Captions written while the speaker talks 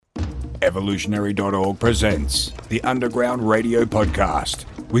Evolutionary.org presents the Underground Radio Podcast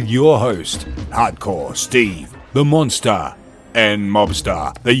with your host, Hardcore Steve, the Monster, and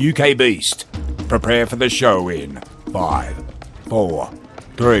Mobster, the UK Beast. Prepare for the show in 5, 4,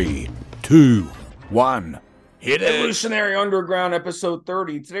 3, 2, 1. Hit it! Evolutionary Underground episode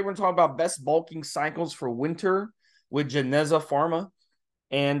 30. Today we're going to talk about best bulking cycles for winter with Geneza Pharma.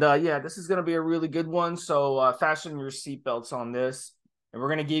 And this is going to be a really good one. So fasten your seatbelts on this. And we're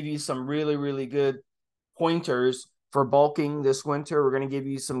going to give you some really, really good pointers for bulking this winter. We're going to give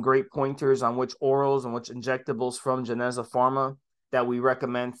you some great pointers on which orals and which injectables from Geneza Pharma that we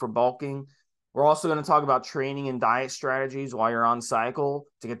recommend for bulking. We're also going to talk about training and diet strategies while you're on cycle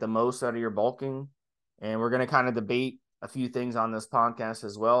to get the most out of your bulking. And we're going to kind of debate a few things on this podcast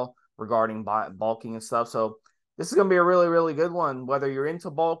as well regarding bulking and stuff. So this is going to be a really, really good one, whether you're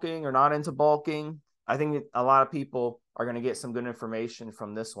into bulking or not into bulking. I think a lot of people are going to get some good information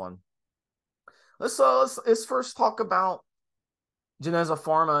from this one. Let's first talk about Geneza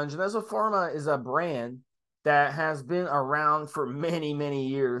Pharma. And Geneza Pharma is a brand that has been around for many, many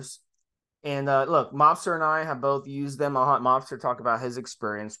years. And look, Mobster and I have both used them. I'll let Mobster talk about his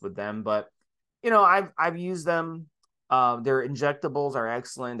experience with them. But, you know, I've used them. Their injectables are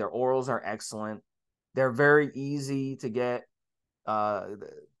excellent. Their orals are excellent. They're very easy to get the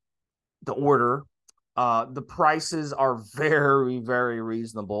order. The prices are very, very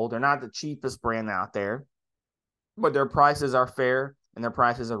reasonable. They're not the cheapest brand out there, but their prices are fair and their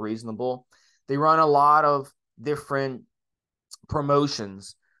prices are reasonable. They run a lot of different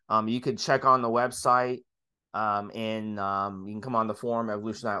promotions. You could check on the website and you can come on the forum,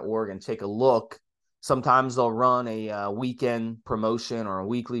 evolution.org, and take a look. Sometimes they'll run a weekend promotion or a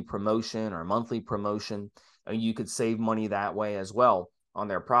weekly promotion or a monthly promotion, and you could save money that way as well on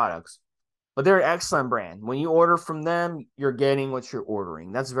their products. But they're an excellent brand. When you order from them, you're getting what you're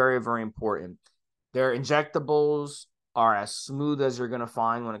ordering. That's very, very important. Their injectables are as smooth as you're going to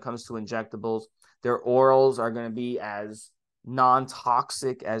find when it comes to injectables. Their orals are going to be as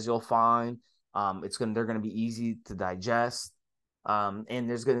non-toxic as you'll find. They're going to be easy to digest. And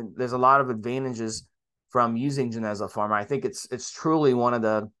there's a lot of advantages from using Geneza Pharma. I think it's truly one of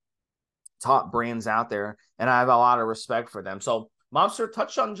the top brands out there, and I have a lot of respect for them. So, Mobster,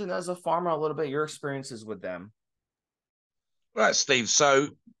 touch on Geneza Pharma a little bit, your experiences with them. Right, Steve. So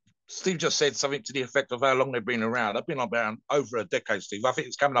Steve just said something to the effect of how long they've been around. I've been around over a decade, Steve. I think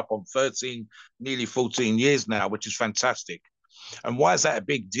it's coming up on 13, nearly 14 years now, which is fantastic. And why is that a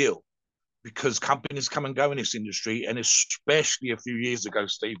big deal? Because companies come and go in this industry, and especially a few years ago,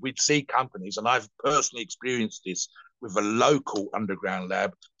 Steve, we'd see companies, and I've personally experienced this with a local underground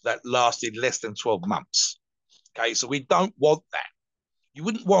lab that lasted less than 12 months. Okay, so we don't want that. You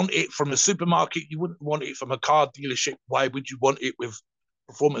wouldn't want it from a supermarket. You wouldn't want it from a car dealership. Why would you want it with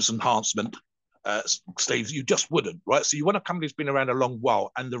performance enhancement, Steve? You just wouldn't, right? So you want a company that's been around a long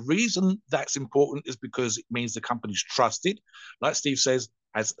while. And the reason that's important is because it means the company's trusted, like Steve says,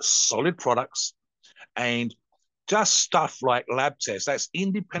 has solid products, and just stuff like lab tests that's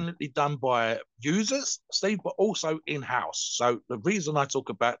independently done by users, Steve, but also in-house. So the reason I talk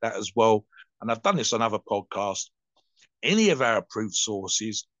about that as well, and I've done this on other podcasts, any of our approved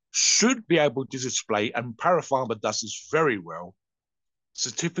sources should be able to display, and Parapharma does this very well,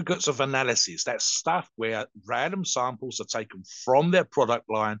 certificates of analysis. That's stuff where random samples are taken from their product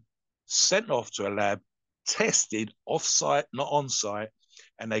line, sent off to a lab, tested off-site, not on-site,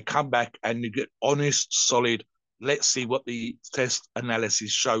 and they come back and you get honest, solid, let's see what the test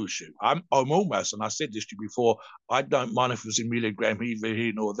analysis shows you. I'm almost, and I said this to you before, I don't mind if it was in milligram either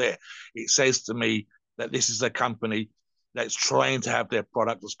here nor there. It says to me that this is a company that's trying to have their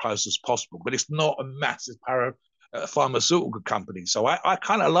product as close as possible, but it's not a massive pharmaceutical company. So I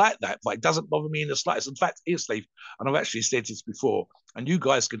kind of like that, but it doesn't bother me in the slightest. In fact, here, Steve, and I've actually said this before, and you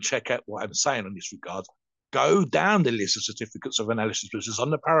guys can check out what I'm saying in this regard. Go down the list of certificates of analysis, which is on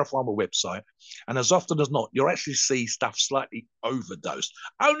the Parapharma website, and as often as not, you'll actually see stuff slightly overdosed.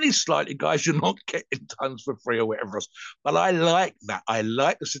 Only slightly, guys. You're not getting tons for free or whatever else. But I like that. I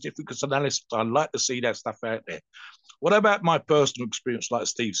like the certificates of analysis. I like to see that stuff out there. What about my personal experience, like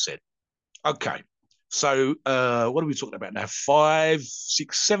Steve said? Okay, so what are we talking about now? 5,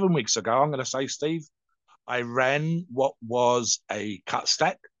 6, 7 weeks ago, I'm going to say, Steve, I ran what was a cut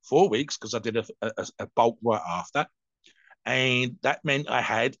stack, 4 weeks, because I did a bulk right after. And that meant I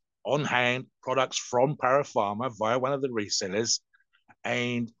had on hand products from Parapharma via one of the resellers.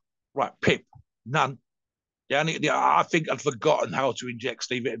 And, right, PIP, none. I think I'd forgotten how to inject,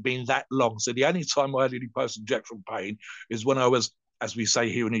 Steve. It had been that long. So the only time I had any post-injectional pain is when I was, as we say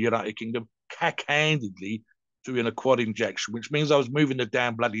here in the United Kingdom, cack-handedly doing a quad injection, which means I was moving the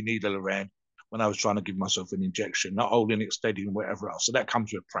damn bloody needle around when I was trying to give myself an injection, not holding it steady and whatever else. So that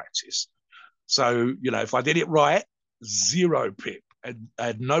comes with practice. So, if I did it right, zero pip. I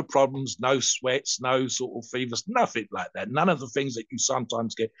had no problems, no sweats, no sort of fevers, nothing like that. None of the things that you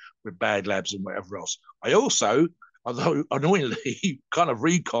sometimes get with bad labs and whatever else. I also, although annoyingly, kind of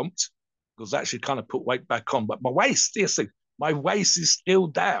recomped because I actually kind of put weight back on, but my waist, seriously, my waist is still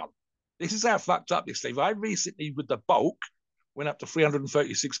down. This is how fucked up this, Steve. I recently, with the bulk, went up to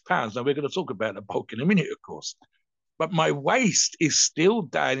 336 pounds. Now, we're going to talk about the bulk in a minute, of course. But my waist is still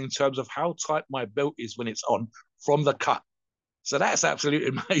down in terms of how tight my belt is when it's on from the cut. So that's absolutely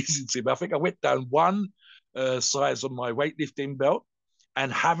amazing to me. I think I went down one size on my weightlifting belt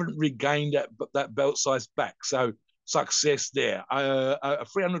and haven't regained that belt size back. So success there.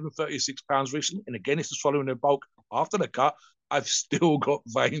 336 pounds recently. And again, this is following the bulk after the cut. I've still got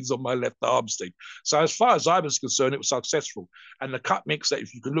veins on my left arm, Steve. So as far as I was concerned, it was successful. And the cut mix that,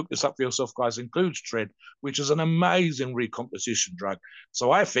 if you can look this up for yourself, guys, includes Tread, which is an amazing recomposition drug.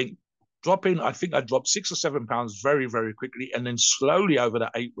 So I think I dropped 6 or 7 pounds very, very quickly. And then slowly over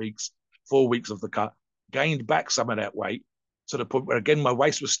the 4 weeks of the cut, gained back some of that weight to the point where, again, my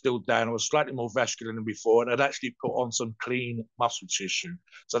waist was still down. I was slightly more vascular than before. And I'd actually put on some clean muscle tissue.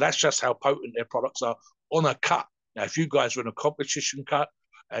 So that's just how potent their products are on a cut. Now, if you guys are in a competition cut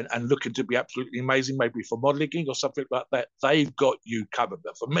and looking to be absolutely amazing, maybe for modeling or something like that, they've got you covered.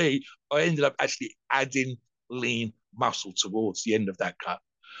 But for me, I ended up actually adding lean muscle towards the end of that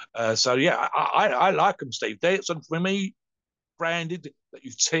cut. So, yeah, I like them, Steve. So for me, branded, that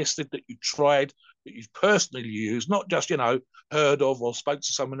you've tested, that you've tried, that you've personally used, not just, heard of or spoke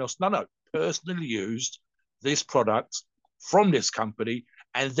to someone else. No, personally used this product from this company,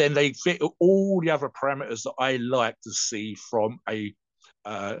 and then they fit all the other parameters that I like to see from a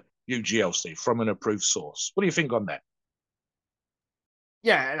UGLC, from an approved source. What do you think on that?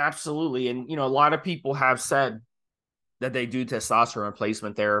 Yeah, and absolutely. And, a lot of people have said that they do testosterone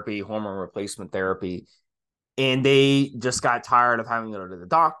replacement therapy, hormone replacement therapy, and they just got tired of having to go to the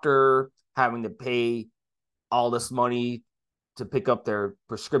doctor, having to pay all this money to pick up their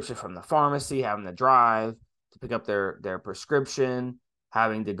prescription from the pharmacy, having to drive to pick up their prescription,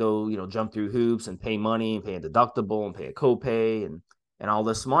 having to go, jump through hoops and pay money and pay a deductible and pay a copay and all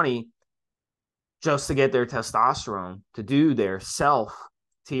this money just to get their testosterone to do their self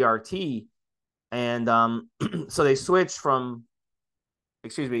TRT. And so they switched from,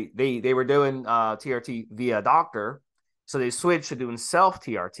 they were doing TRT via a doctor. So they switched to doing self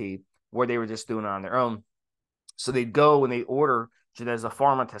TRT where they were just doing it on their own. So they'd go and they order Geneza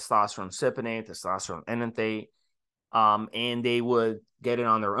Pharma testosterone cypionate, testosterone enanthate, and they would get it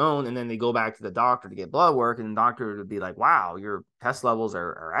on their own. And then they go back to the doctor to get blood work. And the doctor would be like, wow, your test levels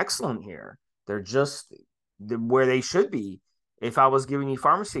are excellent here. They're just where they should be. If I was giving you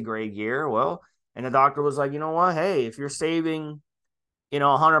pharmacy grade gear, well, and the doctor was like, you know what? Hey, if you're saving,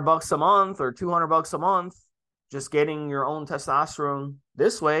 $100 a month or $200 a month, just getting your own testosterone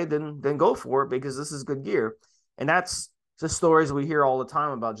this way, then go for it, because this is good gear. And that's the stories we hear all the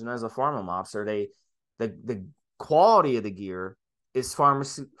time about Geneza Pharma Mobster. The quality of the gear is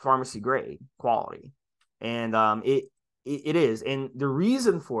pharmacy grade quality, and it is. And the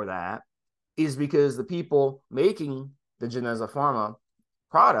reason for that is because the people making the Geneza Pharma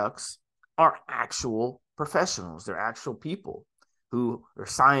products are actual professionals. They're actual people who are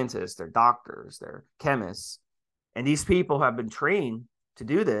scientists, they're doctors, they're chemists, and these people have been trained to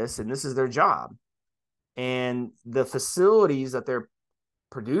do this, and this is their job. And the facilities that they're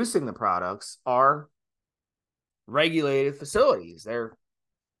producing the products are regulated facilities.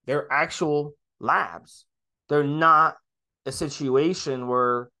 They're actual labs. They're not a situation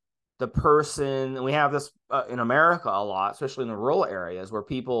where the person, and we have this in America a lot, especially in the rural areas, where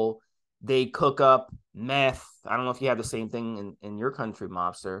people, they cook up meth. I don't know if you have the same thing in your country,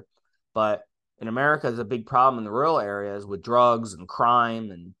 Mobster, but in America, there's a big problem in the rural areas with drugs and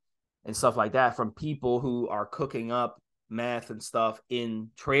crime and stuff like that, from people who are cooking up meth and stuff in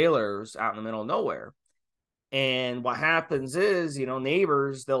trailers out in the middle of nowhere. And what happens is,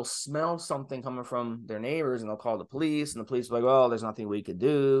 neighbors, they'll smell something coming from their neighbors and they'll call the police, and the police will be like, oh, there's nothing we could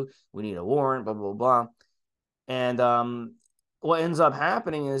do. We need a warrant, blah, blah, blah. And what ends up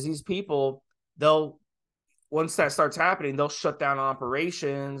happening is these people, once that starts happening, they'll shut down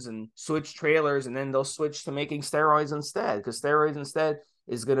operations and switch trailers, and then they'll switch to making steroids instead, because steroids instead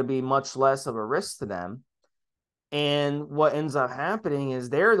is going to be much less of a risk to them. And what ends up happening is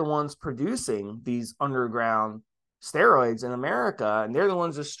they're the ones producing these underground steroids in America, and they're the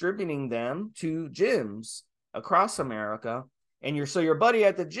ones distributing them to gyms across America. And your buddy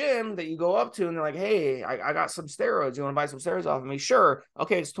at the gym that you go up to and they're like, hey, I got some steroids. You want to buy some steroids off of me? Sure.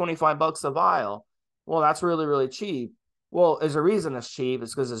 Okay, it's $25 a vial. Well, that's really, really cheap. Well, there's a reason it's cheap.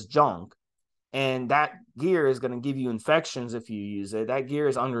 It's because it's junk. And that gear is going to give you infections if you use it. That gear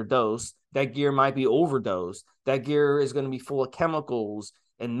is underdosed. That gear might be overdosed. That gear is going to be full of chemicals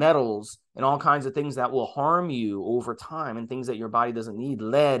and metals and all kinds of things that will harm you over time and things that your body doesn't need.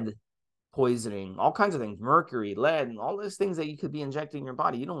 Lead poisoning, all kinds of things, mercury, lead, and all those things that you could be injecting in your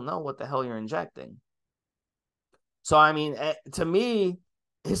body. You don't know what the hell you're injecting. So, I mean, to me,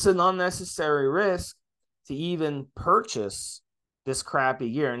 it's an unnecessary risk to even purchase this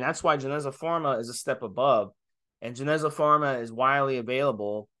crappy gear. And that's why Geneza Pharma is a step above. And Geneza Pharma is widely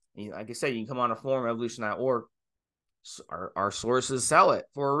available. Like I said, you can come on a forum, revolution.org. Our sources sell it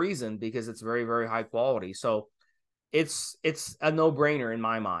for a reason because it's very, very high quality. So it's a no-brainer in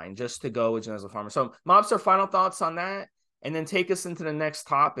my mind just to go with Geneza Pharma. So, Mobster, final thoughts on that, and then take us into the next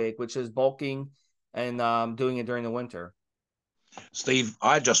topic, which is bulking and doing it during the winter. Steve,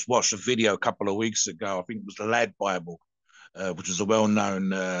 I just watched a video a couple of weeks ago. I think it was the Lad Bible, which is a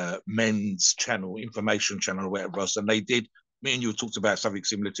well-known men's channel, information channel, or whatever else. And they did, me and you talked about something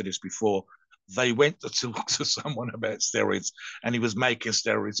similar to this before. They went to talk to someone about steroids, and he was making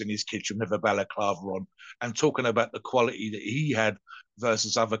steroids in his kitchen with a balaclava on and talking about the quality that he had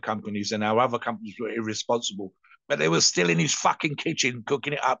versus other companies and how other companies were irresponsible. But they were still in his fucking kitchen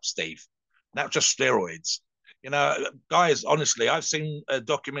cooking it up, Steve. Not just steroids. You know, guys, honestly, I've seen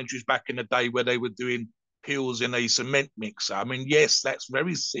documentaries back in the day where they were doing pills in a cement mixer. I mean, yes, that's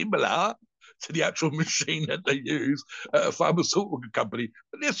very similar to the actual machine that they use at a pharmaceutical company.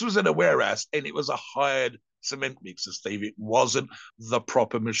 But this was in a warehouse and it was a hired cement mixer, Steve. It wasn't the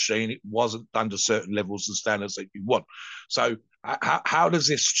proper machine. It wasn't done to certain levels and standards that you want. So how does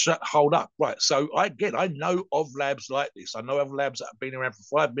this hold up? Right. So I know of labs like this. I know of labs that have been around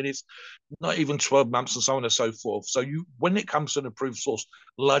for 5 minutes, not even 12 months, and so on and so forth. So when it comes to an approved source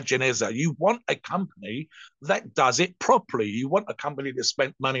like Geneza, you want a company that does it properly. You want a company that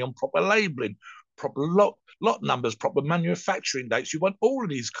spent money on proper labeling, proper lot numbers, proper manufacturing dates. You want all of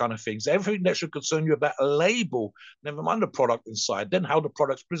these kind of things. Everything that should concern you about a label, never mind the product inside, then how the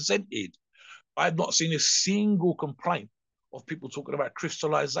product's presented. I've not seen a single complaint of people talking about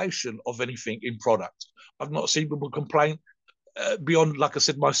crystallization of anything in product. I've not seen people complain beyond, like I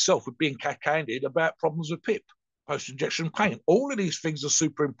said myself, with being candid about problems with PIP, post-injection pain. All of these things are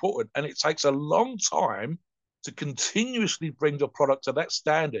super important, and it takes a long time to continuously bring the product to that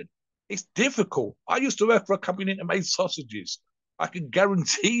standard. It's difficult. I used to work for a company that made sausages. I can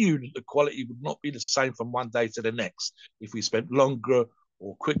guarantee you that the quality would not be the same from one day to the next if we spent longer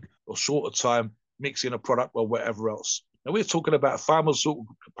or quick or shorter time mixing a product or whatever else. Now, we're talking about a pharmaceutical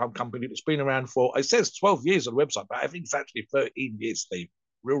company that's been around for, it says 12 years on the website, but I think it's actually 13 years, Steve.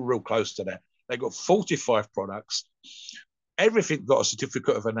 Real close to that. They've got 45 products. Everything got a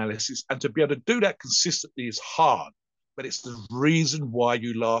certificate of analysis. And to be able to do that consistently is hard. But it's the reason why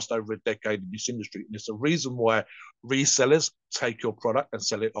you last over a decade in this industry. And it's the reason why resellers take your product and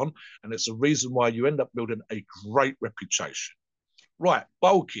sell it on. And it's the reason why you end up building a great reputation. Right,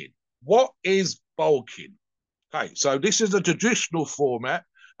 bulking. What is bulking? Okay, so this is a traditional format,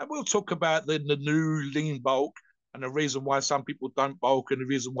 and we'll talk about the new lean bulk and the reason why some people don't bulk and the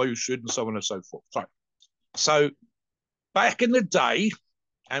reason why you should, and so on and so forth. So back in the day,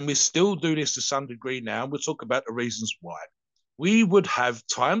 and we still do this to some degree now, and we'll talk about the reasons why. We would have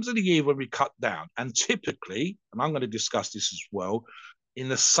times of the year when we cut down, and typically, and I'm going to discuss this as well, in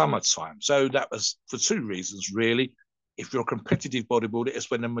the summertime. So that was for two reasons, really. If you're a competitive bodybuilder,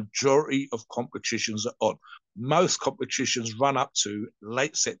 it's when the majority of competitions are on. Most competitions run up to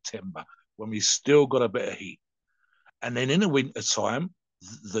late September when we still got a bit of heat. And then in the winter time,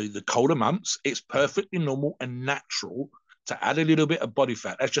 the colder months, it's perfectly normal and natural to add a little bit of body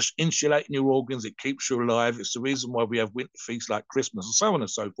fat. That's just insulating your organs. It keeps you alive. It's the reason why we have winter feasts like Christmas and so on and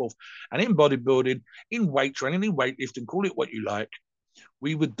so forth. And in bodybuilding, in weight training, in weightlifting, call it what you like,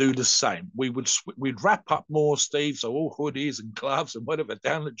 we would do the same. We'd wrap up more, Steve, so all hoodies and gloves and whatever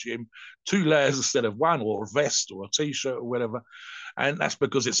down the gym, 2 layers instead of one, or a vest or a t-shirt or whatever. And that's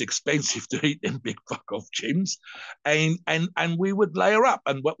because it's expensive to eat in big fuck off gyms. And we would layer up.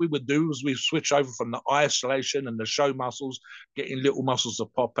 And what we would do is we switch over from the isolation and the show muscles, getting little muscles to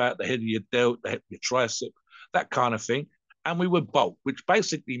pop out, the head of your delt, the head of your tricep, that kind of thing. And we would bulk, which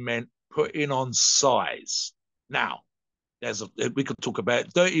basically meant putting on size. Now, we could talk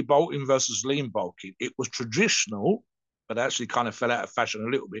about dirty bulking versus lean bulking. It was traditional, but actually kind of fell out of fashion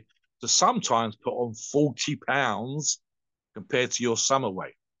a little bit, to sometimes put on 40 pounds compared to your summer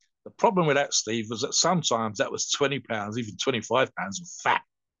weight. The problem with that, Steve, was that sometimes that was 20 pounds, even 25 pounds of fat.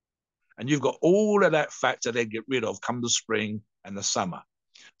 And you've got all of that fat to then get rid of come the spring and the summer.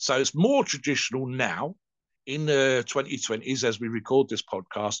 So it's more traditional now in the 2020s as we record this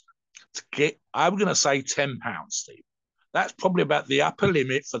podcast to get, I'm going to say 10 pounds, Steve. That's probably about the upper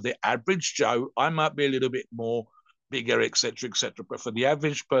limit for the average Joe. I might be a little bit more bigger, etc., etc. But for the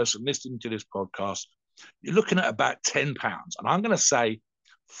average person listening to this podcast, you're looking at about 10 pounds. And I'm going to say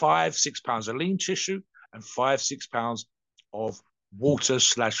 5-6 pounds of lean tissue and 5-6 pounds of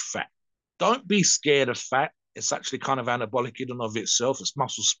water/fat. Don't be scared of fat. It's actually kind of anabolic in and of itself. It's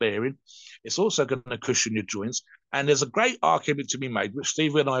muscle sparing. It's also going to cushion your joints. And there's a great argument to be made, which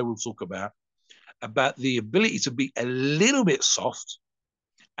Steve and I will talk about the ability to be a little bit soft.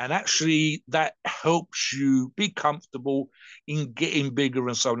 And actually, that helps you be comfortable in getting bigger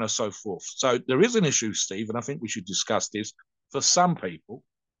and so on and so forth. So there is an issue, Steve, and I think we should discuss this. For some people,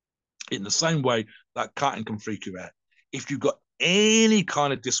 in the same way that cutting can freak you out, if you've got any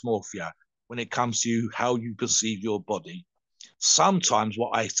kind of dysmorphia when it comes to how you perceive your body, sometimes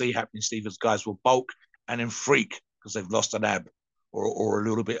what I see happening, Steve, is guys will bulk and then freak because they've lost an ab or a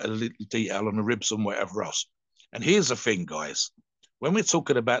little detail on the ribs and whatever else. And here's the thing, guys. When we're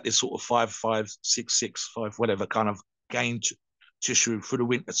talking about this sort of 5'5", 6'6", 5 whatever kind of gained tissue through the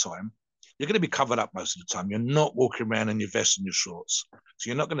winter time, you're going to be covered up most of the time. You're not walking around in your vest and your shorts. So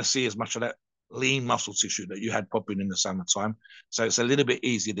you're not going to see as much of that lean muscle tissue that you had popping in the summertime. So it's a little bit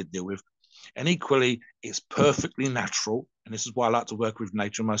easier to deal with. And equally, it's perfectly natural. And this is why I like to work with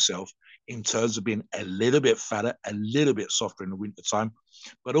nature myself in terms of being a little bit fatter, a little bit softer in the winter time.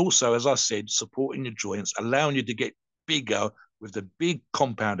 But also, as I said, supporting your joints, allowing you to get bigger with the big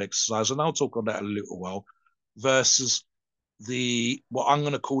compound exercise. And I'll talk on that in a little while, versus what I'm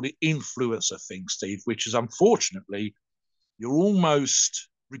going to call the influencer thing, Steve, which is unfortunately, you're almost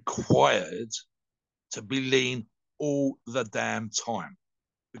required to be lean all the damn time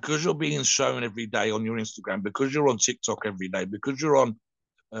because you're being shown every day on your Instagram, because you're on TikTok every day, because you're on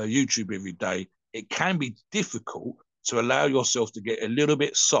YouTube every day. It can be difficult to allow yourself to get a little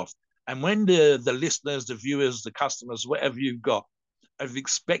bit soft. And when the listeners, the viewers, the customers, whatever you've got, have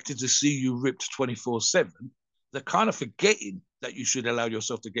expected to see you ripped 24/7, they're kind of forgetting that you should allow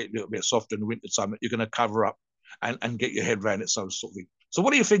yourself to get a little bit softer in the winter time, that you're going to cover up and get your head around it, so sort of thing. So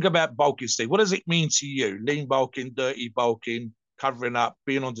what do you think about bulking, Steve? What does it mean to you? Lean bulking, dirty bulking, covering up,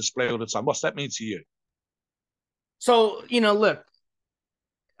 being on display all the time. What's that mean to you? So, look,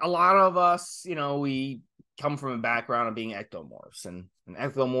 a lot of us, we come from a background of being ectomorphs, and an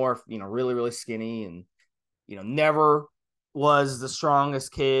ectomorph, really, really skinny and, never was the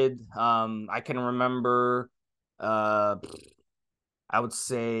strongest kid. I can remember, I would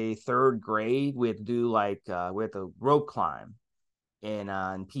say third grade, we had to do we had to rope climb in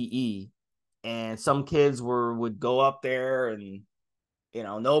PE, and some kids would go up there and,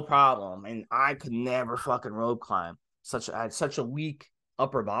 no problem. And I could never fucking rope climb. I had such a weak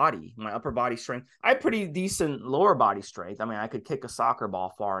upper body, my upper body strength. I had pretty decent lower body strength. I mean, I could kick a soccer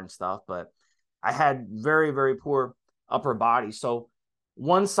ball far and stuff, but I had very, very poor upper body. So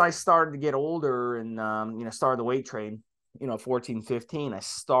once I started to get older and, started the weight train, 14, 15, I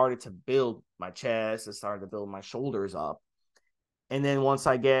started to build my chest. I started to build my shoulders up. And then once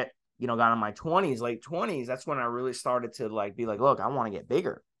I got in my 20s, late 20s, that's when I really started to be like, look, I want to get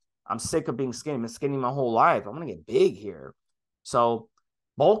bigger. I'm sick of being skinny. I've been skinny my whole life. I want to get big here. So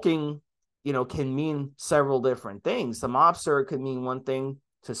bulking, can mean several different things. To mobster, it could mean one thing.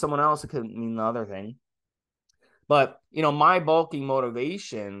 To someone else, it could mean the other thing. But, my bulking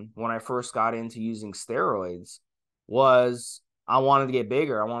motivation when I first got into using steroids was I wanted to get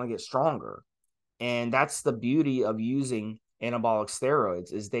bigger. I want to get stronger. And that's the beauty of using anabolic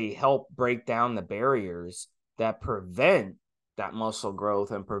steroids, is they help break down the barriers that prevent that muscle growth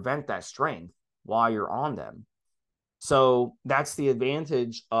and prevent that strength while you're on them. So that's the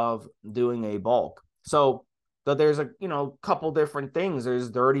advantage of doing a bulk. So there's a couple different things. There's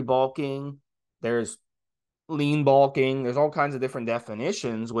dirty bulking, there's lean bulking, there's all kinds of different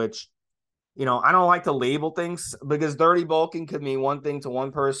definitions, which I don't like to label things, because dirty bulking could mean one thing to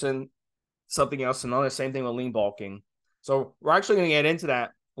one person, something else to another. Same thing with lean bulking. So we're actually going to get into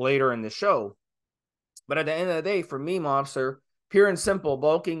that later in the show. But at the end of the day, for me, Mobster, pure and simple,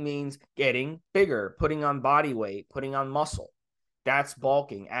 bulking means getting bigger, putting on body weight, putting on muscle. That's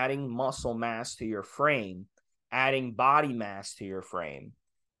bulking, adding muscle mass to your frame, adding body mass to your frame.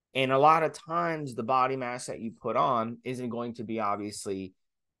 And a lot of times the body mass that you put on isn't going to be obviously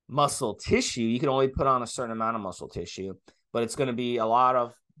muscle tissue. You can only put on a certain amount of muscle tissue, but it's going to be a lot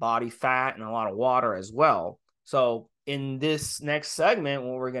of body fat and a lot of water as well. So in this next segment,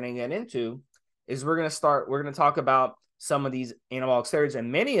 what we're going to get into is we're going to talk about some of these anabolic steroids,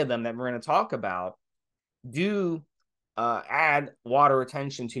 and many of them that we're going to talk about do add water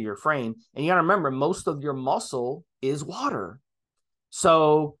retention to your frame. And you got to remember, most of your muscle is water.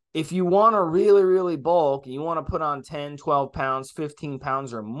 So if you want to really, really bulk and you want to put on 10, 12 pounds, 15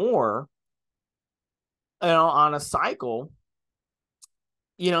 pounds or more, on a cycle,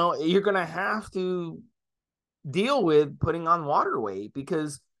 you're going to have to deal with putting on water weight,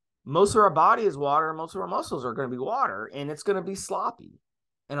 because most of our body is water. Most of our muscles are going to be water, and it's going to be sloppy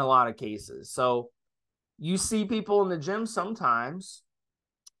in a lot of cases. So you see people in the gym sometimes,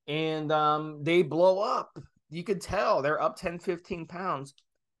 and they blow up. You could tell they're up 10, 15 pounds.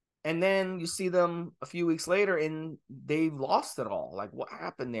 And then you see them a few weeks later and they've lost it all. Like, what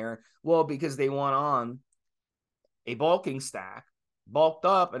happened there? Well, because they went on a bulking stack, bulked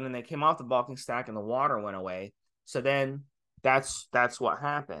up, and then they came off the bulking stack and the water went away. So then that's what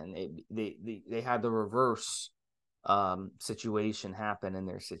happened. They had the reverse situation happen in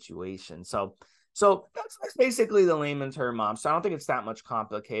their situation. So that's basically the layman term, Mom. So I don't think it's that much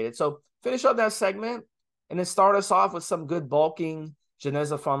complicated. So finish up that segment and then start us off with some good bulking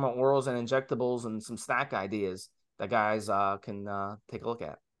Geneza Pharma orals and injectables and some snack ideas that guys can take a look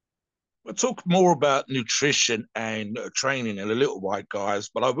at. We'll talk more about nutrition and training in a little while, guys,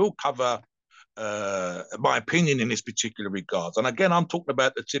 but I will cover my opinion in this particular regard. And again, I'm talking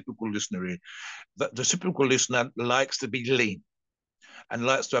about the typical listener here. The typical listener likes to be lean and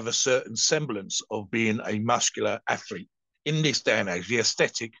likes to have a certain semblance of being a muscular athlete. In this day and age, the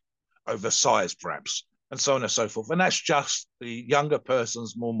aesthetic over size, perhaps, and so on and so forth. And that's just the younger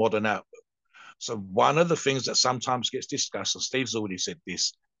person's more modern outlook. So one of the things that sometimes gets discussed, and Steve's already said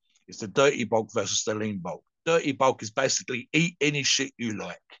this, is the dirty bulk versus the lean bulk. Dirty bulk is basically eat any shit you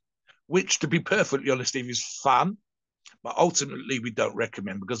like, which, to be perfectly honest, Steve, is fun, but ultimately we don't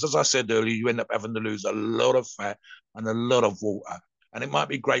recommend, because as I said earlier, you end up having to lose a lot of fat and a lot of water. And it might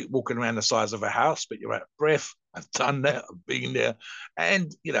be great walking around the size of a house, but you're out of breath. I've done that, I've been there. And,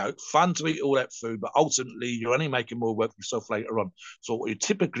 fun to eat all that food, but ultimately you're only making more work for yourself later on. So what you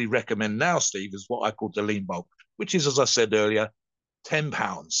typically recommend now, Steve, is what I call the lean bulk, which is, as I said earlier, 10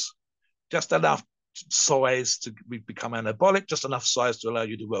 pounds. Just enough size to become anabolic, just enough size to allow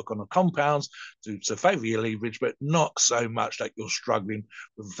you to work on the compounds to favor your leverage, but not so much that you're struggling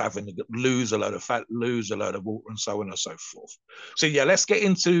with having to lose a load of fat, lose a load of water, and so on and so forth. So yeah, let's get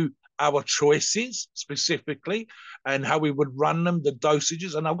into our choices specifically and how we would run them, the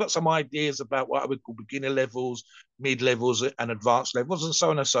dosages. And I've got some ideas about what I would call beginner levels, mid levels, and advanced levels, and so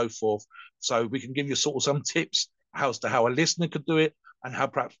on and so forth. So we can give you sort of some tips as to how a listener could do it, and how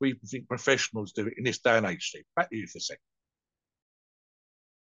perhaps we think professionals do it in this day and age, Steve. Back to you for a second.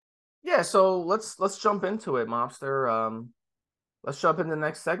 Yeah, so let's jump into it, Mobster. Let's jump into the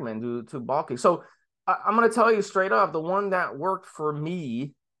next segment to bulking. So I'm going to tell you straight up, the one that worked for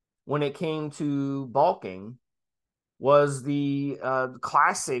me when it came to bulking was the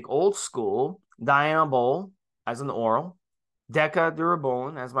classic old school Dianabol as an oral,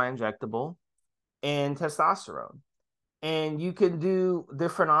 Decadurabolin as my injectable, and testosterone. And you can do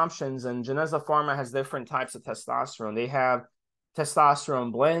different options, and Geneza Pharma has different types of testosterone. They have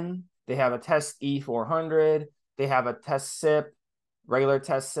testosterone blend, they have a test E400, they have a test SIP, regular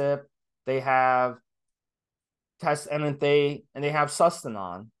test SIP, they have test MNT, and they have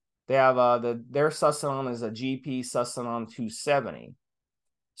Sustanon. They have their Sustanon is a GP Sustanon 270.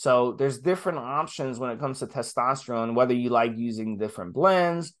 So there's different options when it comes to testosterone, whether you like using different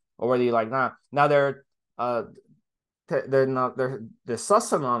blends or whether you like not. Now the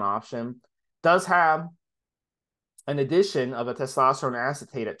Sustanon option does have an addition of a testosterone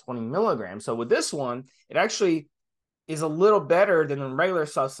acetate at 20 milligrams. So with this one, it actually is a little better than the regular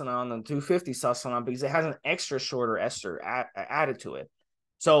Sustanon, the 250 Sustanon, because it has an extra shorter ester added to it.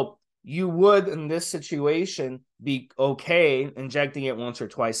 So you would, in this situation, be okay injecting it once or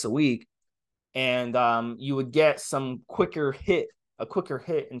twice a week, and you would get a quicker hit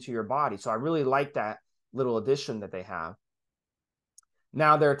into your body. So I really like that little addition that they have.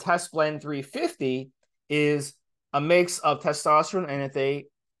 Now their test blend 350 is a mix of testosterone enanthate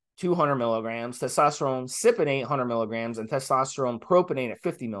 200 milligrams, testosterone cypionate 100 milligrams, and testosterone propionate at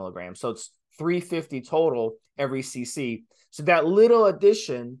 50 milligrams. So it's 350 total every cc. So that little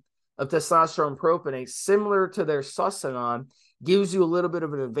addition of testosterone propionate, similar to their Sustanon, gives you a little bit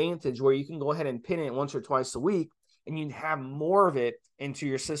of an advantage where you can go ahead and pin it once or twice a week, and you have more of it into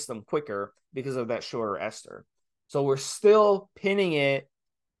your system quicker because of that shorter ester. So we're still pinning it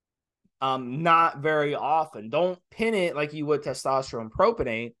not very often. Don't pin it like you would testosterone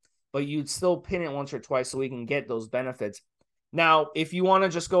propionate, but you'd still pin it once or twice a week and get those benefits. Now, if you want to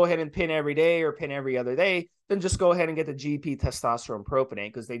just go ahead and pin every day or pin every other day, then just go ahead and get the GP testosterone propionate,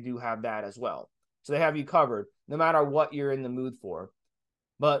 because they do have that as well. So they have you covered no matter what you're in the mood for.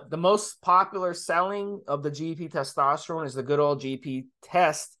 But the most popular selling of the GP testosterone is the good old GP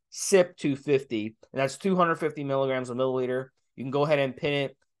Test SIP 250, and that's 250 milligrams a milliliter. You can go ahead and pin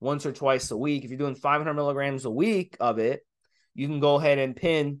it once or twice a week. If you're doing 500 milligrams a week of it, you can go ahead and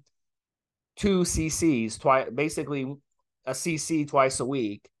pin 2 cc's, basically a cc twice a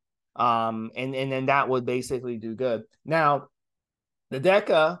week. And then that would basically do good. Now, the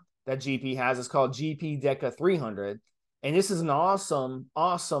DECA that GP has is called GP DECA 300. And this is an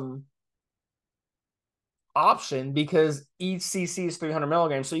awesome option because each cc is 300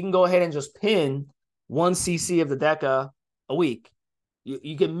 milligrams. So you can go ahead and just pin 1 cc of the DECA a week.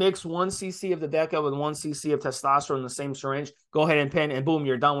 You can mix 1 cc of the DECA with 1 cc of testosterone in the same syringe. Go ahead and pin, and boom,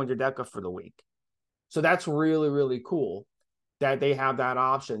 you're done with your DECA for the week. So that's really, really cool that they have that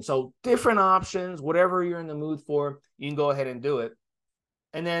option. So different options, whatever you're in the mood for, you can go ahead and do it.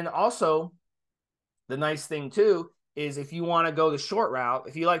 And then also, the nice thing too is if you want to go the short route,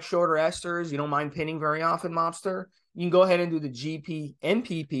 if you like shorter esters, you don't mind pinning very often, Mobster, you can go ahead and do the GP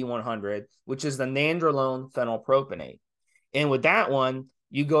MPP 100, which is the nandrolone phenylpropionate. And with that one,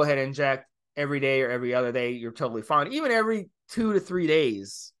 you go ahead and inject every day or every other day. You're totally fine. Even every 2 to 3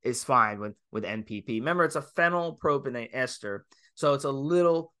 days is fine with NPP. Remember, it's a phenylpropionate ester, so it's a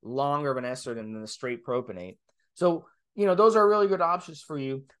little longer of an ester than the straight propionate. So, those are really good options for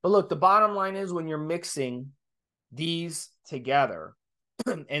you. But look, the bottom line is when you're mixing these together,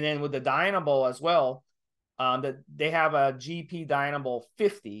 and then with the Dynabol as well, that they have a GP Dynabol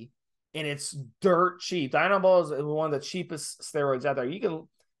 50, and it's dirt cheap. Dynabol is one of the cheapest steroids out there. You can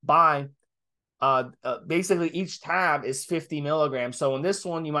buy basically each tab is 50 milligrams. So in this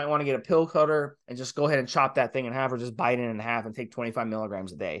one, you might want to get a pill cutter and just go ahead and chop that thing in half, or just bite it in half and take 25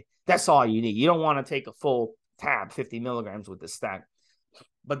 milligrams a day. That's all you need. You don't want to take a full tab, 50 milligrams with this stack.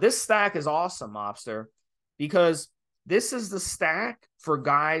 But this stack is awesome, Mobster, because this is the stack for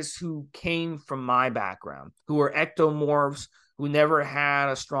guys who came from my background, who are ectomorphs, who never had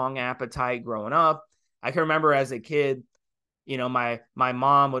a strong appetite growing up. I can remember as a kid, my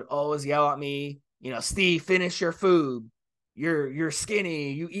mom would always yell at me, Steve, finish your food. You're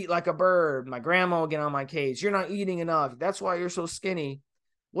skinny. You eat like a bird. My grandma would get on my case. You're not eating enough. That's why you're so skinny.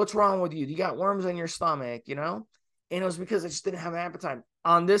 What's wrong with you? You got worms in your stomach, And it was because I just didn't have an appetite.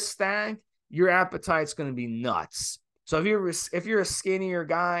 On this stack, your appetite's going to be nuts. So if you're a skinnier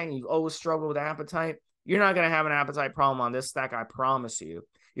guy and you've always struggled with appetite, you're not going to have an appetite problem on this stack, I promise you.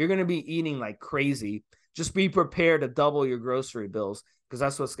 You're going to be eating like crazy. Just be prepared to double your grocery bills, because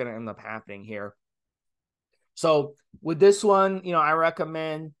that's what's going to end up happening here. So with this one, I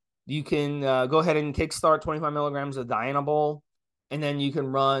recommend you can go ahead and kickstart 25 milligrams of Dynabol, and then you can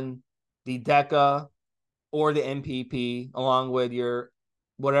run the DECA or the MPP along with your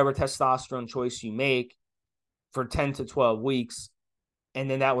whatever testosterone choice you make for 10 to 12 weeks. And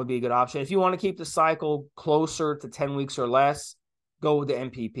then that would be a good option. If you want to keep the cycle closer to 10 weeks or less, go with the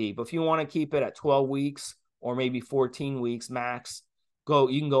MPP. But if you want to keep it at 12 weeks or maybe 14 weeks max,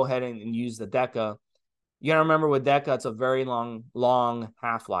 you can go ahead and use the DECA. You got to remember with DECA, it's a very long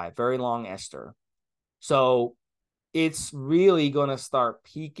half-life, very long ester. So it's really going to start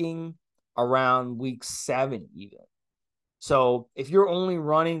peaking around week 7 even. So if you're only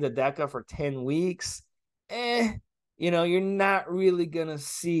running the DECA for 10 weeks, you're not really going to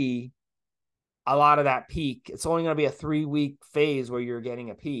see a lot of that peak. It's only going to be a 3-week phase where you're getting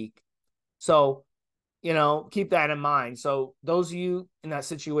a peak. So, keep that in mind. So those of you in that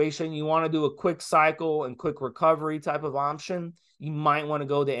situation, you want to do a quick cycle and quick recovery type of option, you might want to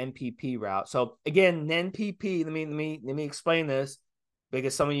go the NPP route. So again, NPP, let me explain this,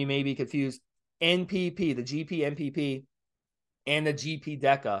 because some of you may be confused. NPP, the GP NPP and the GP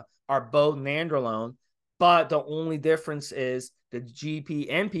DECA are both nandrolone, but the only difference is the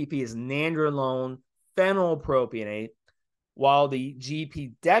GP NPP is nandrolone phenylpropionate, while the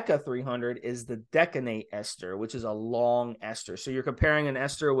GP DECA 300 is the decanate ester, which is a long ester. So you're comparing an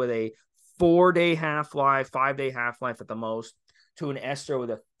ester with a 4-day half-life, 5-day half-life at the most, to an ester with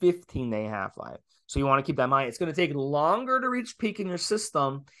a 15-day half-life. So you want to keep that in mind. It's going to take longer to reach peak in your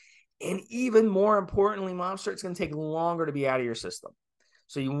system. And even more importantly, Mobster, it's going to take longer to be out of your system.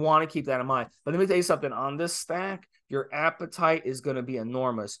 So you want to keep that in mind. But let me tell you something. On this stack, your appetite is going to be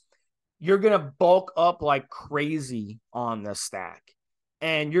enormous. You're going to bulk up like crazy on this stack.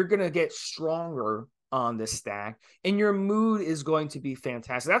 And you're going to get stronger on this stack. And your mood is going to be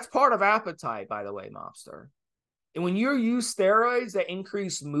fantastic. That's part of appetite, by the way, Mobster. And when you use steroids that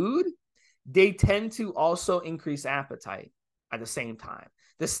increase mood, they tend to also increase appetite at the same time.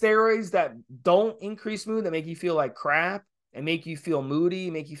 The steroids that don't increase mood, that make you feel like crap and make you feel moody,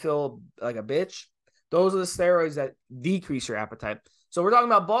 make you feel like a bitch, those are the steroids that decrease your appetite. So we're talking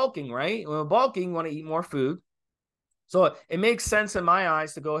about bulking, right? When bulking, you want to eat more food. So it makes sense in my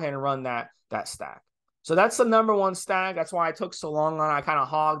eyes to go ahead and run that stack. So that's the number one stack. That's why I took so long on. I kind of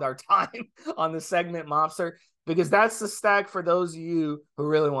hogged our time on the segment, Mobster, because that's the stack for those of you who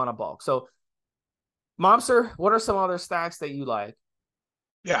really want to bulk. So, Mobster, what are some other stacks that you like?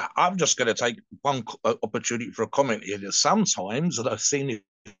 Yeah, I'm just going to take one opportunity for a comment here. That sometimes, and I've seen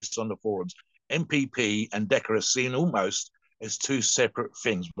this on the forums, MPP and DECA are seen almost as two separate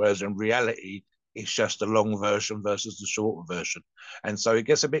things, whereas in reality, it's just the long version versus the shorter version. And so it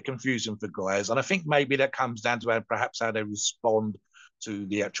gets a bit confusing for guys. And I think maybe that comes down to perhaps how they respond to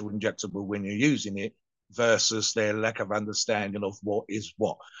the actual injectable when you're using it versus their lack of understanding of what is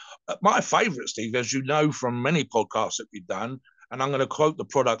what. My favorite, Steve, as you know from many podcasts that we've done, and I'm going to quote the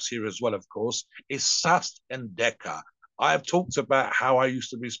products here as well, of course, is Sust and DECA. I have talked about how I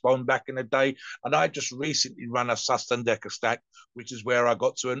used to respond back in the day, and I just recently run a Sust and DECA stack, which is where I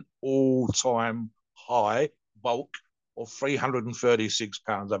got to an all-time high bulk of 336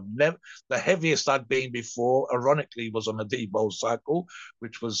 pounds. The heaviest I'd been before, ironically, was on a debowl cycle,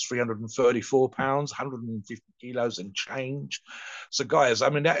 which was 334 pounds, 150 kilos and change. So, guys, I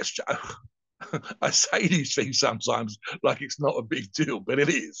mean, that's I say these things sometimes like it's not a big deal, but it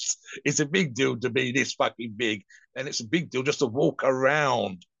is. It's a big deal to be this fucking big, and it's a big deal just to walk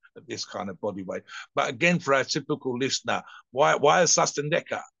around at this kind of body weight. But again, for our typical listener, why is Sust and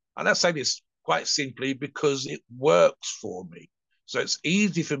DECA? And I say this quite simply because it works for me. So it's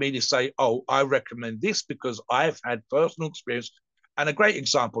easy for me to say, oh, I recommend this because I've had personal experience. And a great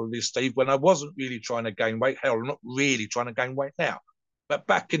example of this, Steve, when I wasn't really trying to gain weight, hell, I'm not really trying to gain weight now. But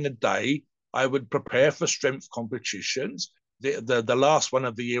back in the day, I would prepare for strength competitions. The last one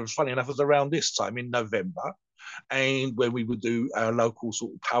of the year was, funny enough, was around this time in November, and when we would do our local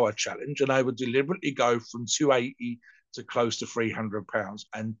sort of power challenge, and I would deliberately go from 280 to close to 300 pounds.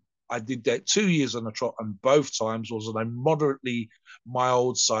 And I did that 2 years on the trot, and both times was on a moderately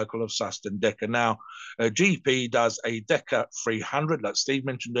mild cycle of Sust and DECA. Now, GP does a DECA 300, like Steve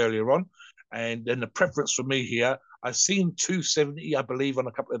mentioned earlier on, and then the preference for me here, I've seen 270, I believe, on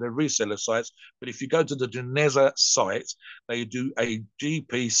a couple of the reseller sites. But if you go to the Geneza site, they do a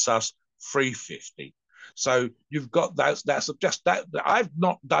GP Sus 350. So you've got that. That's just that. I've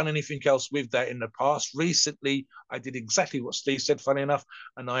not done anything else with that in the past. Recently, I did exactly what Steve said, funny enough,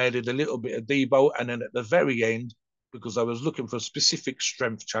 and I added a little bit of debo. And then at the very end, because I was looking for a specific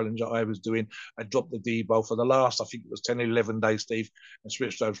strength challenge that I was doing, I dropped the debo for the last, I think it was 10, 11 days, Steve, and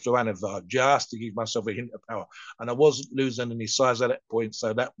switched over to Anavar just to give myself a hint of power. And I wasn't losing any size at that point,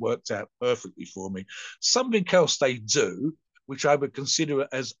 so that worked out perfectly for me. Something else they do, which I would consider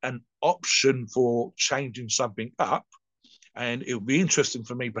as an option for changing something up, and it would be interesting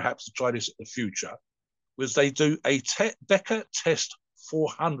for me perhaps to try this in the future, was they do a DECA Test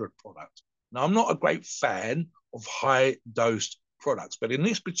 400 product. Now, I'm not a great fan of high-dosed products, but in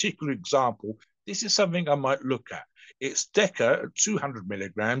this particular example, this is something I might look at. It's DECA at 200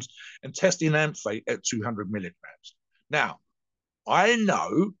 milligrams and testing amphate at 200 milligrams. Now, I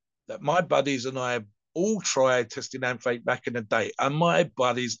know that my buddies and I have all tried testing amphate back in the day, and my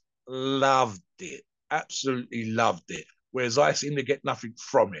buddies loved it, absolutely loved it, whereas I seem to get nothing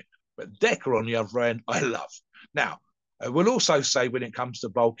from it. But DECA, on the other hand, I love. Now, I will also say when it comes to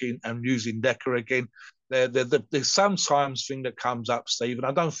bulking and using DECA again, there's sometimes thing that comes up, Steve, and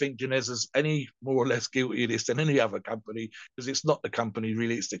I don't think Geneza's any more or less guilty of this than any other company, because it's not the company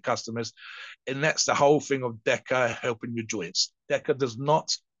really, it's the customers. And that's the whole thing of DECA helping your joints. DECA does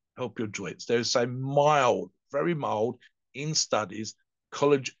not help your joints. There's a mild, very mild, in studies,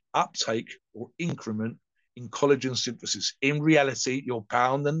 collagen uptake or increment in collagen synthesis. In reality, you're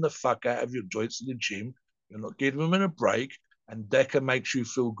pounding the fuck out of your joints in the gym. You're not giving them a break, and DECA makes you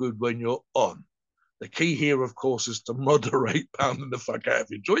feel good when you're on. The key here, of course, is to moderate pounding the fuck out of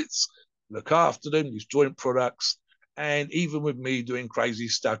your joints, look after them, use joint products. And even with me doing crazy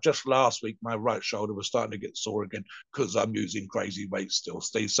stuff, just last week, my right shoulder was starting to get sore again because I'm using crazy weights still,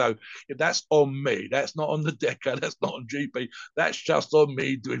 Steve. So that's on me. That's not on the DECA. That's not on GP. That's just on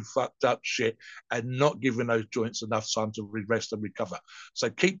me doing fucked up shit and not giving those joints enough time to rest and recover.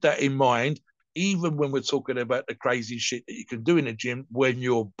 So keep that in mind, even when we're talking about the crazy shit that you can do in the gym when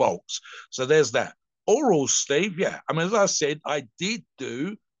you're bulked. So there's that. Oral, Steve, yeah. I mean, as I said, I did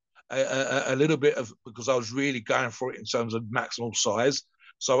do a little bit of, because I was really going for it in terms of maximal size.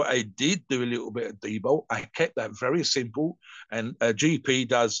 So I did do a little bit of debulk. I kept that very simple, and GP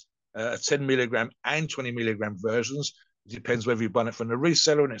does 10 milligram and 20 milligram versions. It depends whether you buy it from the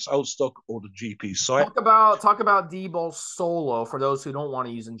reseller and it's old stock or the GP site. Talk about debulk solo for those who don't want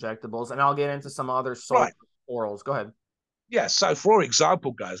to use injectables, and I'll get into some other orals. Go ahead. Yeah, so for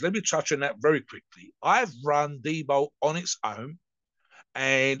example, guys, let me touch on that very quickly. I've run debulk on its own,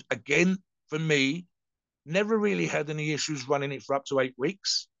 and again, for me, never really had any issues running it for up to 8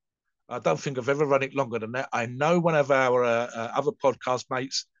 weeks. I don't think I've ever run it longer than that. I know one of our other podcast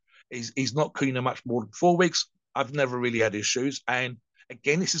mates he's not keen on much more than 4 weeks. I've never really had issues. And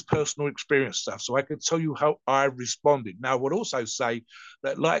again, this is personal experience stuff. So I can tell you how I responded. Now, I would also say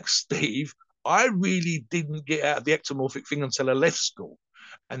that, like Steve, I really didn't get out of the ectomorphic thing until I left school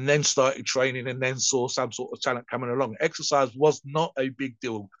and then started training and then saw some sort of talent coming along. Exercise was not a big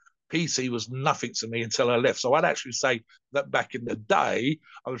deal. PT was nothing to me until I left. So I'd actually say that back in the day,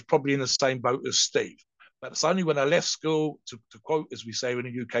 I was probably in the same boat as Steve. But it's only when I left school, to quote, as we say in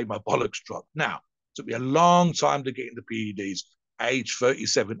the UK, my bollocks dropped. Now, it took me a long time to get into PEDs, age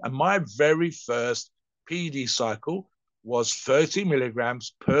 37. And my very first PED cycle was 30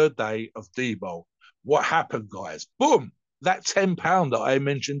 milligrams per day of debulk. What happened, guys? Boom! That 10 pound that I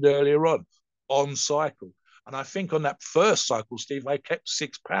mentioned earlier on cycle. And I think on that first cycle, Steve, I kept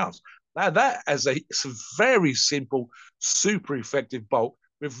 6 pounds. Now, that as it's a very simple, super effective bulk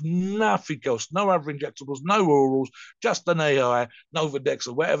with nothing else, no other injectables, no orals, just an AI, Novadex,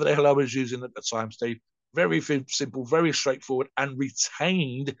 or whatever the hell I was using at the time, Steve. Very simple, very straightforward, and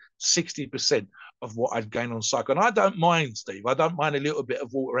retained 60% of what I'd gained on cycle. And I don't mind, Steve. I don't mind a little bit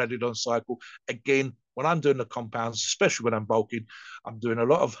of water added on cycle. Again, when I'm doing the compounds, especially when I'm bulking, I'm doing a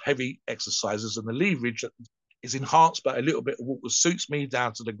lot of heavy exercises, and the leverage is enhanced by a little bit of water suits me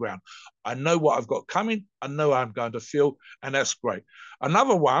down to the ground. I know what I've got coming. I know how I'm going to feel, and that's great.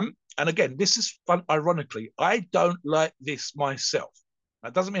 Another one, and again, this is fun, ironically, I don't like this myself.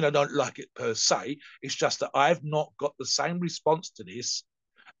 That doesn't mean I don't like it per se. It's just that I've not got the same response to this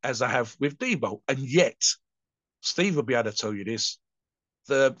as I have with debulk. And yet, Steve will be able to tell you this.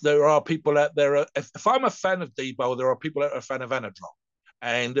 There are people out there. If I'm a fan of debulk, there are people that are a fan of Anadrol.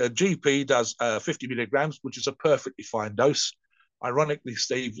 And GP does 50 milligrams, which is a perfectly fine dose. Ironically,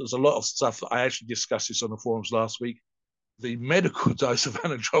 Steve, there's a lot of stuff that I actually discussed this on the forums last week. The medical dose of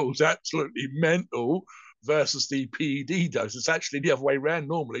Anadrol is absolutely mental versus the PED dose. It's actually the other way around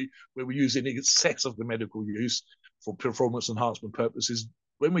normally, where we're using in excess of the medical use for performance enhancement purposes.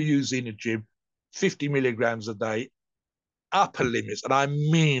 When we're using a gym, 50 milligrams a day, upper limits, and I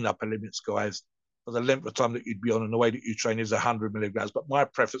mean upper limits, guys, for the length of time that you'd be on and the way that you train is 100 milligrams. But my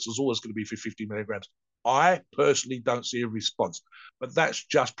preference is always going to be for 50 milligrams. I personally don't see a response, but that's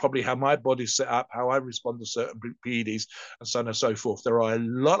just probably how my body's set up, how I respond to certain PEDs, and so on and so forth. There are a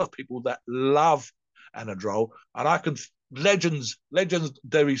lot of people that love Anadrol, and I can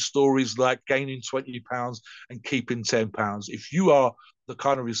legendary stories like gaining 20 pounds and keeping 10 pounds. If you are the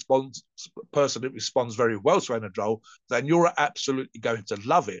kind of person that responds very well to Anadrol, then you're absolutely going to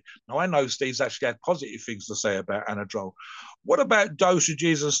love it. Now, I know Steve's actually had positive things to say about Anadrol. What about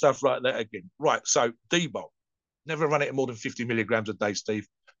dosages and stuff like that again? Right, so debulk. Never run it at more than 50 milligrams a day, Steve.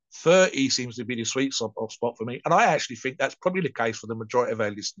 30 seems to be the sweet spot for me. And I actually think that's probably the case for the majority of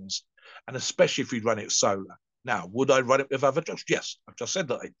our listeners, and especially if we run it solo. Now, would I run it with other drugs? Yes, I've just said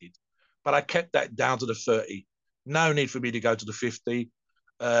that I did. But I kept that down to the 30. No need for me to go to the 50.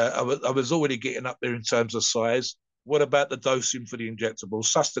 I was already getting up there in terms of size. What about the dosing for the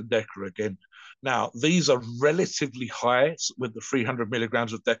injectables? Susten Deca again. Now, these are relatively high with the 300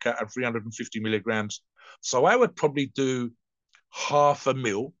 milligrams of Deca and 350 milligrams. So I would probably do half a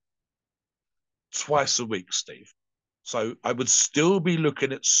mil twice a week, Steve. So I would still be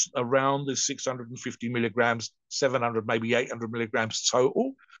looking at around the 650 milligrams, 700, maybe 800 milligrams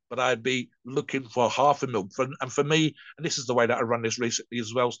total, but I'd be looking for half a mil. And for me, and this is the way that I run this recently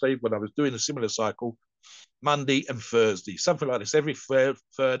as well, Steve, when I was doing a similar cycle, Monday and Thursday, something like this, every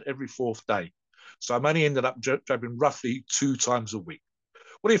third, every fourth day. So I'm only ended up jabbing roughly 2 times a week.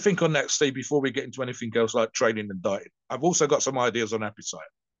 What do you think on that, Steve, before we get into anything else like training and dieting? I've also got some ideas on appetite.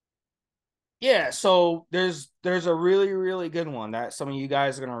 Yeah, so there's a really, really good one that some of you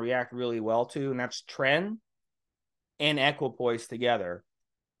guys are going to react really well to, and that's Tren and Equipoise together.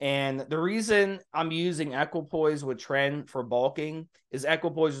 And the reason I'm using Equipoise with Tren for bulking is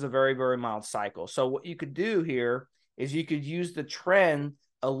Equipoise is a very, very mild cycle. So what you could do here is you could use the Tren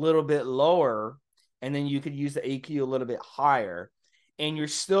a little bit lower, and then you could use the AQ a little bit higher, and you're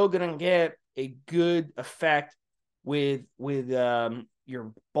still going to get a good effect with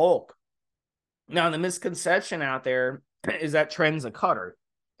your bulk. Now, the misconception out there is that Tren's a cutter.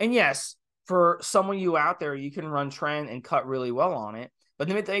 And yes, for some of you out there, you can run Tren and cut really well on it. But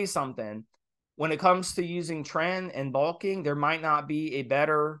let me tell you something. When it comes to using Tren and bulking, there might not be a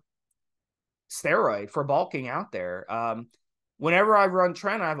better steroid for bulking out there. Whenever I've run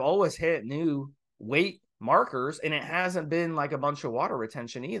Tren, I've always hit new weight markers, and it hasn't been like a bunch of water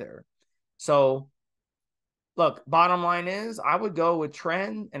retention either. So look, bottom line is I would go with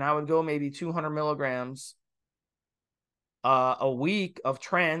Tren, and I would go maybe 200 milligrams a week of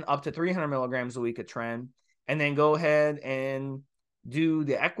Tren, up to 300 milligrams a week of Tren, and then go ahead and do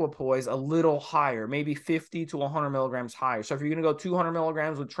the equipoise a little higher, maybe 50 to 100 milligrams higher. So if you're going to go 200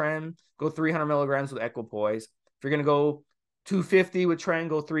 milligrams with Tren, go 300 milligrams with equipoise. If you're going to go 250 with Tren,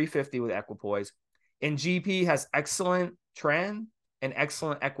 go 350 with equipoise. And GP has excellent Tren and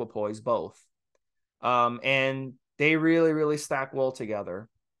excellent equipoise, both. And they really, really stack well together.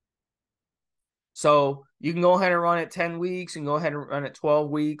 So you can go ahead and run it 10 weeks and go ahead and run it 12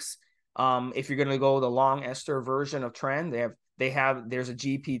 weeks. If you're going to go the long ester version of Tren, there's a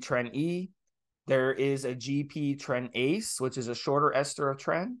GP Tren E. There is a GP Tren Ace, which is a shorter ester of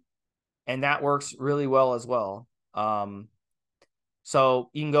Tren, and that works really well as well. So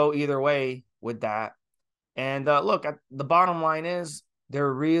you can go either way with that. And look, the bottom line is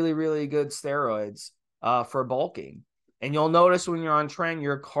they're really, really good steroids for bulking. And you'll notice when you're on Tren,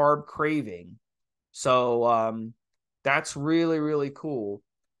 you're carb craving. So that's really, really cool,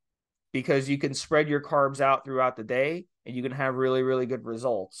 because you can spread your carbs out throughout the day and you can have really, really good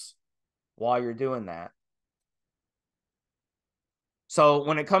results while you're doing that. So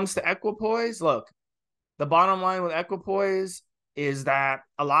when it comes to equipoise, look, the bottom line with equipoise is that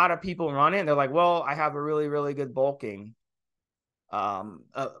a lot of people run it and they're like, well, I have a really, really good bulking on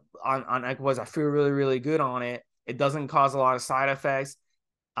equipoise. I feel really, really good on it. It doesn't cause a lot of side effects.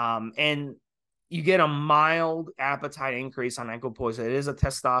 And you get a mild appetite increase on equipoise. It is a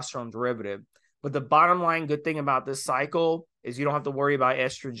testosterone derivative. But the bottom line good thing about this cycle is you don't have to worry about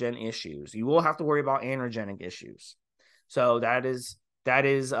estrogen issues. You will have to worry about androgenic issues. So that is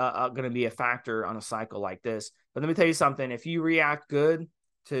going to be a factor on a cycle like this. But let me tell you something. If you react good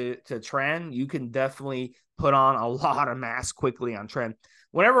to Tren, you can definitely put on a lot of mass quickly on Tren.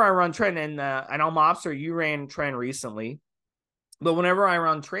 Whenever I run Tren, and I know Mobster, you ran Tren recently, but whenever I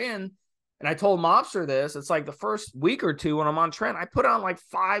run Tren, and I told Mobster this, it's like the first week or two when I'm on Tren, I put on like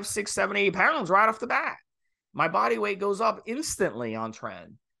 5, 6, 7, 8 pounds right off the bat. My body weight goes up instantly on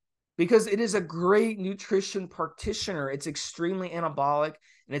Tren because it is a great nutrition partitioner. It's extremely anabolic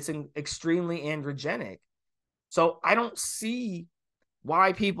and it's extremely androgenic. So I don't see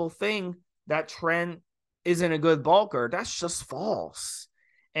why people think that Tren isn't a good bulker. That's just false.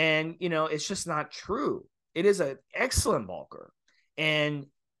 And, it's just not true. It is an excellent bulker. And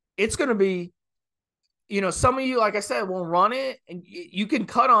it's going to be, some of you, like I said, will run it and you can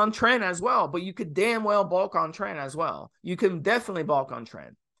cut on Tren as well, but you could damn well bulk on Tren as well. You can definitely bulk on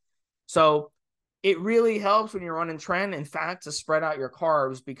Tren. So it really helps when you're running Tren, in fact, to spread out your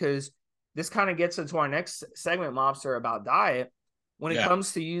carbs, because this kind of gets into our next segment, Mobster, about diet. When it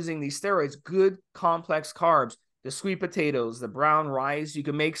comes to using these steroids, good complex carbs, the sweet potatoes, the brown rice, you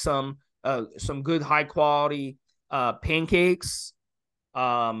can make some good high quality pancakes.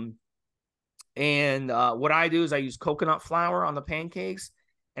 And what I do is I use coconut flour on the pancakes,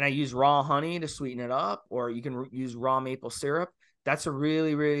 and I use raw honey to sweeten it up, or you can use raw maple syrup. That's a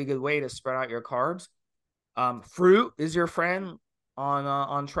really, really good way to spread out your carbs. Fruit is your friend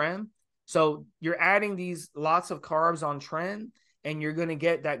on Tren. So you're adding these lots of carbs on Tren, and you're going to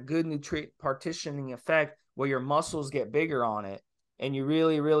get that good nutrient partitioning effect where your muscles get bigger on it, and you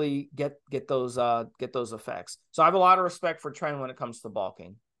really, really get those effects. So I have a lot of respect for Tren when it comes to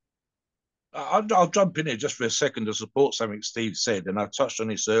bulking. I'll jump in here just for a second to support something Steve said, and I touched on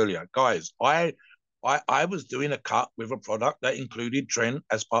this earlier. Guys, I was doing a cut with a product that included Tren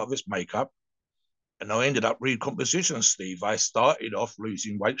as part of its makeup, and I ended up recomposition, Steve. I started off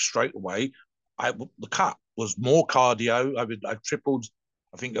losing weight straight away. The cut was more cardio. I tripled.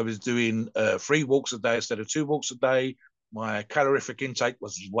 I think I was doing 3 walks a day instead of 2 walks a day. My calorific intake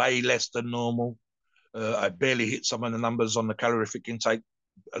was way less than normal. I barely hit some of the numbers on the calorific intake.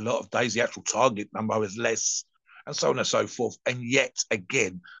 A lot of days, the actual target number was less, and so on and so forth. And yet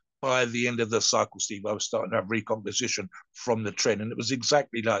again, by the end of the cycle, Steve, I was starting to have recomposition from the Tren. And it was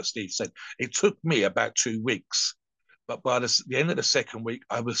exactly like Steve said. It took me about 2 weeks. But by the end of the second week,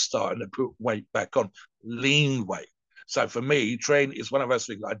 I was starting to put weight back on, lean weight. So for me, Tren is one of those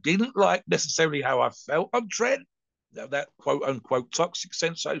things. I didn't like necessarily how I felt on Tren, that quote unquote toxic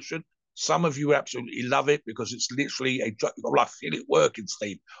sensation. Some of you absolutely love it because it's literally a drug. Well, I feel it working,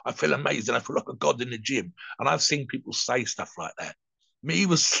 Steve. I feel amazing. I feel like a god in the gym. And I've seen people say stuff like that. Me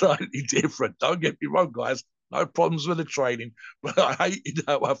was slightly different. Don't get me wrong, guys. No problems with the training, but I hated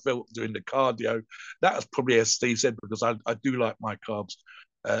how I felt doing the cardio. That was probably, as Steve said, because I do like my carbs,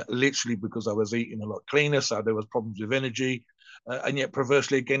 literally because I was eating a lot cleaner, so there was problems with energy. And yet,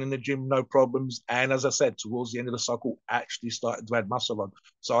 perversely, again in the gym, no problems. And as I said, towards the end of the cycle, actually started to add muscle on.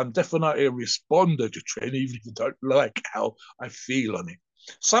 So I'm definitely a responder to training, even if I don't like how I feel on it.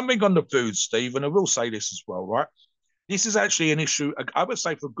 Something on the food, Steve, and I will say this as well, right? This is actually an issue, I would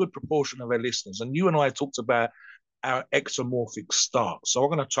say, for a good proportion of our listeners. And you and I talked about our ectomorphic start. So I'm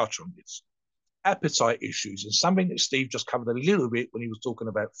going to touch on this. Appetite issues, and something that Steve just covered a little bit when he was talking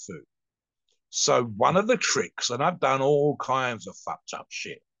about food. So one of the tricks, and I've done all kinds of fucked up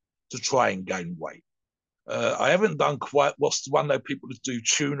shit to try and gain weight. I haven't done quite what's the one that people just do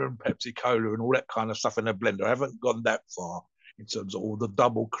tuna and Pepsi Cola and all that kind of stuff in a blender. I haven't gone that far in terms of all the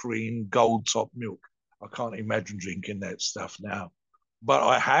double cream, gold top milk. I can't imagine drinking that stuff now. But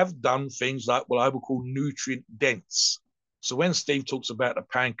I have done things like what I would call nutrient dense. So when Steve talks about the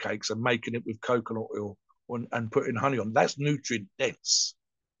pancakes and making it with coconut oil and putting honey on, that's nutrient dense.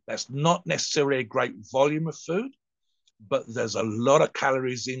 That's not necessarily a great volume of food, but there's a lot of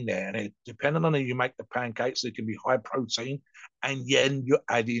calories in there. And it, depending on how you make the pancakes, it can be high protein. And then you're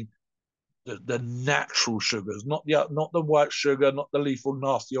adding the natural sugars, not the white sugar, not the lethal,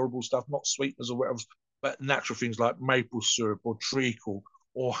 nasty, horrible stuff, not sweeteners or whatever, but natural things like maple syrup or treacle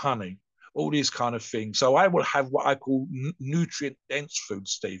or honey, all these kind of things. So I will have what I call nutrient dense food,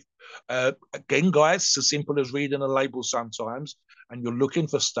 Steve. Again, guys, it's as simple as reading a label sometimes, and you're looking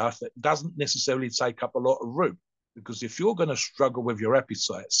for stuff that doesn't necessarily take up a lot of room. Because if you're going to struggle with your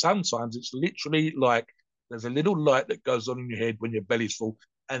appetite, sometimes it's literally like there's a little light that goes on in your head when your belly's full,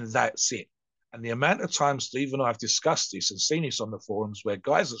 and that's it. And the amount of times Steve and I have discussed this and seen this on the forums where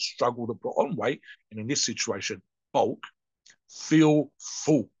guys that struggle to put on weight, and in this situation, bulk, feel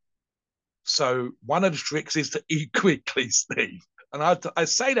full. So one of the tricks is to eat quickly, Steve. And I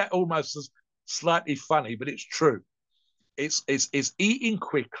say that almost as slightly funny, but it's true. It's eating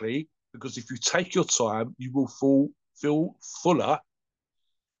quickly, because if you take your time, you will feel fuller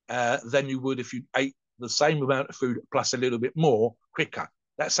than you would if you ate the same amount of food plus a little bit more quicker.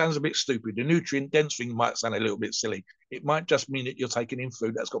 That sounds a bit stupid. The nutrient dense thing might sound a little bit silly. It might just mean that you're taking in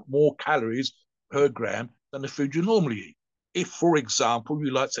food that's got more calories per gram than the food you normally eat. If, for example,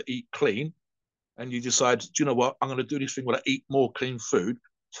 you like to eat clean and you decide, do you know what, I'm going to do this thing where I eat more clean food,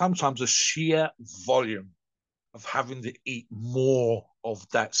 sometimes the sheer volume of having to eat more of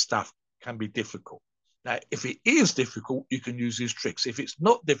that stuff can be difficult. Now, if it is difficult, you can use these tricks. If it's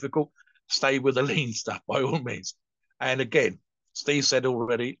not difficult, stay with the lean stuff by all means. And again, Steve said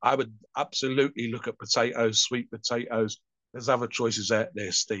already, I would absolutely look at potatoes, sweet potatoes. There's other choices out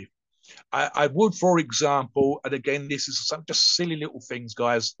there, Steve. I would, for example, and again, this is some just silly little things,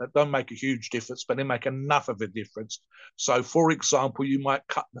 guys, that don't make a huge difference, but they make enough of a difference. So, for example, you might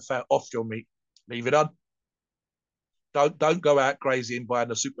cut the fat off your meat, leave it on. Don't go out crazy and buy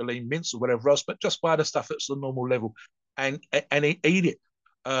the super lean mince or whatever else, but just buy the stuff that's the normal level and eat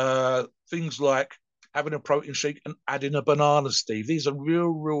it. Things like having a protein shake and adding a banana, Steve. These are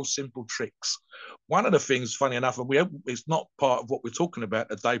real simple tricks. One of the things, funny enough, and it's not part of what we're talking about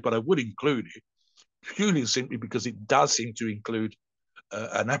today, but I would include it purely and simply because it does seem to include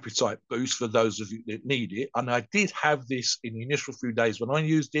an appetite boost for those of you that need it. And I did have this in the initial few days when I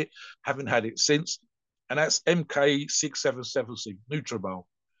used it, haven't had it since. And that's MK677C, Nutrabol.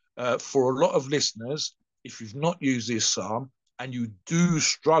 For a lot of listeners, if you've not used this and you do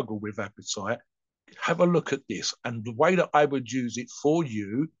struggle with appetite, have a look at this. And the way that I would use it for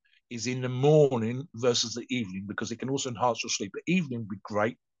you is in the morning versus the evening, because it can also enhance your sleep. The evening would be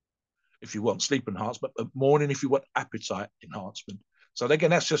great if you want sleep enhancement, but morning if you want appetite enhancement. So again,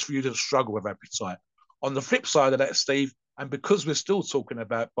 that's just for you to struggle with appetite. On the flip side of that, Steve, and because we're still talking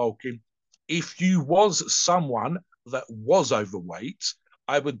about bulking, if you was someone that was overweight,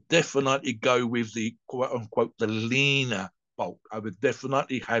 I would definitely go with the quote unquote the leaner bulk. I would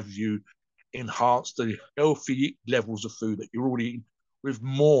definitely have you enhance the healthy levels of food that you're already eating with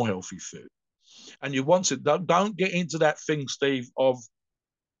more healthy food. And you want to don't get into that thing, Steve, of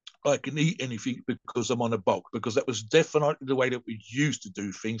I can eat anything because I'm on a bulk, because that was definitely the way that we used to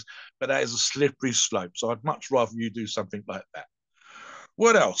do things, but that is a slippery slope. So I'd much rather you do something like that.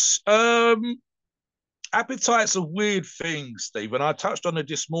 What else? Appetite's a weird thing, Steve, and I touched on the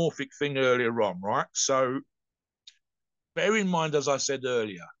dysmorphic thing earlier on, right? So bear in mind, as I said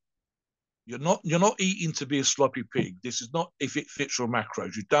earlier, you're not eating to be a sloppy pig. This is not if it fits your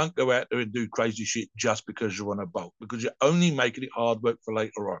macros. You don't go out there and do crazy shit just because you're on a bulk, because you're only making it hard work for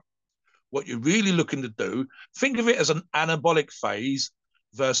later on. What you're really looking to do, think of it as an anabolic phase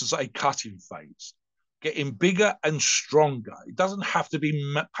versus a cutting phase. Getting bigger and stronger. It doesn't have to be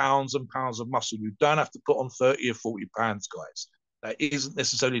pounds and pounds of muscle. You don't have to put on 30 or 40 pounds, guys. That isn't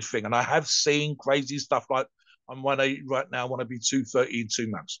necessarily the thing. And I have seen crazy stuff like I'm 180 right now, I want to be 230 in 2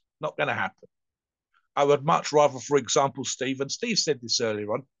 months. Not going to happen. I would much rather, for example, Steve, and Steve said this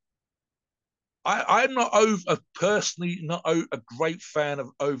earlier on, I'm not personally not a great fan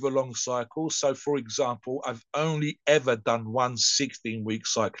of overlong cycles. So, for example, I've only ever done one 16-week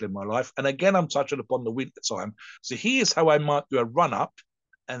cycle in my life. And again, I'm touching upon the winter time. So here's how I might do a run up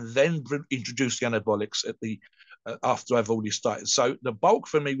and then introduce the anabolics at the after I've already started. So the bulk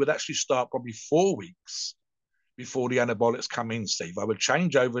for me would actually start probably 4 weeks before the anabolics come in, Steve. I would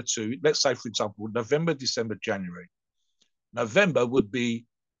change over to, let's say, for example, November, December, January. November would be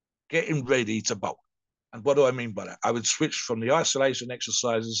getting ready to bulk. And what do I mean by that? I would switch from the isolation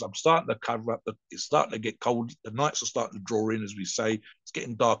exercises. I'm starting to cover up. It's starting to get cold. The nights are starting to draw in, as we say. It's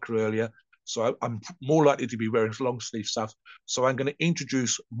getting darker earlier. So I'm more likely to be wearing long sleeve stuff. So I'm going to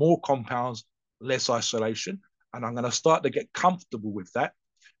introduce more compounds, less isolation, and I'm going to start to get comfortable with that.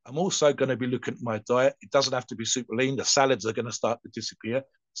 I'm also going to be looking at my diet. It doesn't have to be super lean. The salads are going to start to disappear.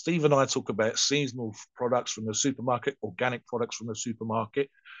 Steve and I talk about seasonal products from the supermarket, organic products from the supermarket.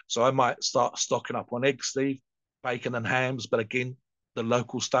 So I might start stocking up on eggs, Steve, bacon and hams, but again, the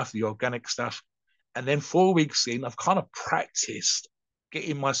local stuff, the organic stuff. And then 4 weeks in, I've kind of practiced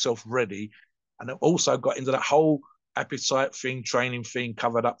getting myself ready. And I've also got into that whole appetite thing, training thing,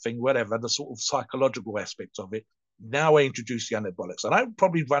 covered up thing, whatever, the sort of psychological aspect of it. Now I introduce the anabolics. And I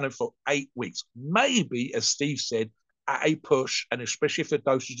probably run it for 8 weeks. Maybe, as Steve said, at a push, and especially if the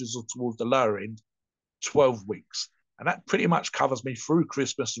dosages are towards the lower end, 12 weeks. And that pretty much covers me through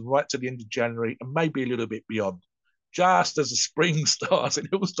Christmas and right to the end of January and maybe a little bit beyond. Just as the spring starts and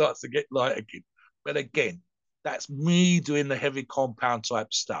it all starts to get light again. But again, that's me doing the heavy compound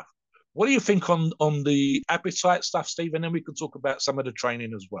type stuff. What do you think on the appetite stuff, Steve? And then we can talk about some of the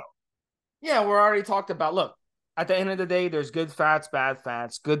training as well. Yeah, we're already talked about. Look, at the end of the day, there's good fats, bad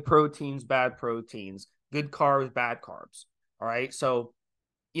fats, good proteins, bad proteins, good carbs, bad carbs. All right. So,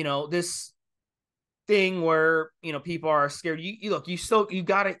 this thing where, people are scared. You look, you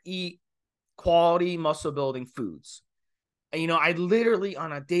got to eat quality muscle building foods. And, I literally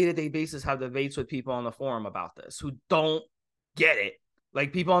on a day-to-day basis have debates with people on the forum about this who don't get it.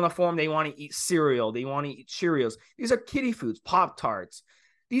 Like people on the forum, they want to eat cereal. They want to eat Cheerios. These are kiddie foods, Pop-Tarts.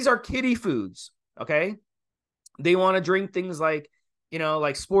 These are kiddie foods. Okay. They want to drink things like,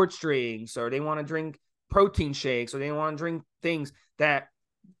 like sports drinks, or they want to drink protein shakes, or they want to drink things that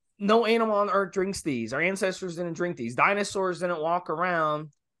no animal on earth drinks these. Our ancestors didn't drink these. Dinosaurs didn't walk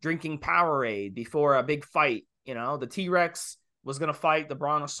around drinking Powerade before a big fight. The T-Rex was going to fight the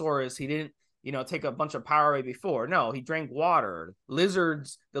Brontosaurus. He didn't, take a bunch of Powerade before. No, he drank water. The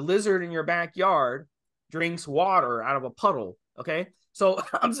lizard in your backyard drinks water out of a puddle. Okay. So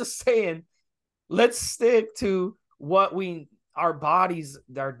I'm just saying, let's stick to what our bodies,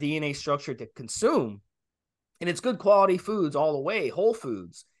 our DNA structure to consume. And it's good quality foods all the way, whole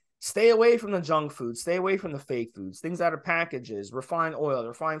foods. Stay away from the junk food. Stay away from the fake foods, things that are packages, refined oil,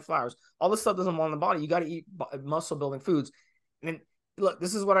 refined flours. All this stuff doesn't belong in the body. You got to eat muscle building foods. And look,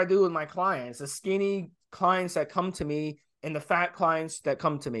 this is what I do with my clients, the skinny clients that come to me and the fat clients that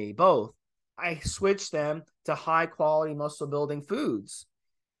come to me, both. I switch them to high quality muscle building foods.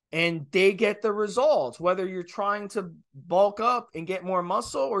 And they get the results, whether you're trying to bulk up and get more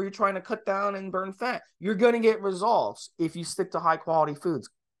muscle or you're trying to cut down and burn fat. You're going to get results if you stick to high quality foods.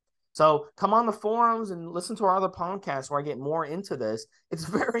 So come on the forums and listen to our other podcasts where I get more into this. It's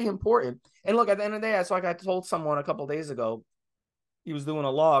very important. And look, at the end of the day, it's like I told someone a couple of days ago, he was doing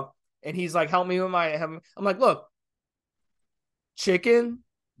a log and he's like, help me with I'm like, look, chicken,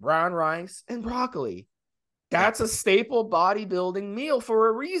 brown rice, and broccoli. That's a staple bodybuilding meal for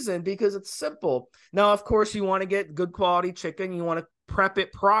a reason, because it's simple. Now, of course, you want to get good quality chicken. You want to prep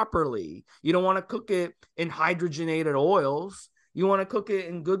it properly. You don't want to cook it in hydrogenated oils. You want to cook it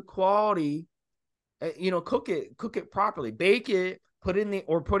in good quality. Cook it properly. Bake it, put it in the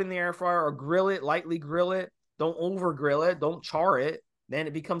air fryer, or lightly grill it. Don't over grill it. Don't char it. Then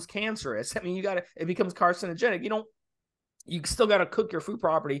it becomes cancerous. I mean, it becomes carcinogenic. You still got to cook your food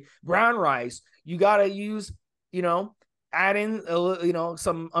properly. Brown rice, you got to use, add in,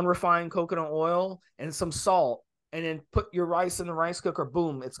 some unrefined coconut oil and some salt, and then put your rice in the rice cooker.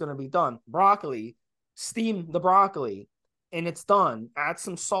 Boom, it's going to be done. Broccoli, steam the broccoli, and it's done. Add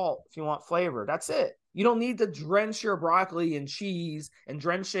some salt if you want flavor. That's it. You don't need to drench your broccoli in cheese and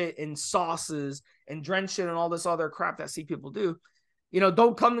drench it in sauces and drench it in all this other crap that see people do.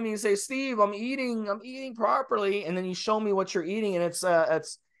 don't come to me and say, Steve, I'm eating properly. And then you show me what you're eating. And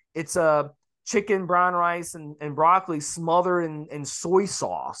it's chicken, brown rice, and broccoli smothered in soy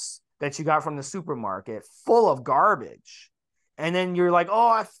sauce that you got from the supermarket, full of garbage. And then you're like,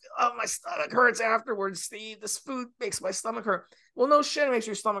 oh, my stomach hurts afterwards, Steve. This food makes my stomach hurt. Well, no shit, it makes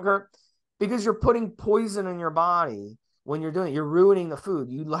your stomach hurt because you're putting poison in your body when you're doing it. You're ruining the food.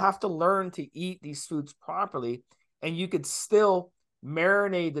 You have to learn to eat these foods properly, and you could still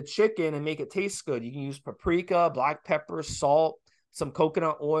marinate the chicken and make it taste good. You can use paprika, black pepper, salt, some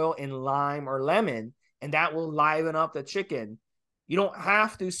coconut oil, and lime or lemon, and that will liven up the chicken. You don't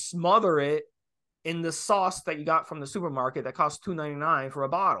have to smother it in the sauce that you got from the supermarket that costs $2.99 for a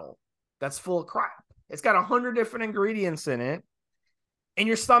bottle. That's full of crap. It's got 100 different ingredients in it, and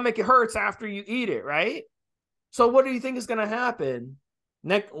your stomach hurts after you eat it, right? So what do you think is going to happen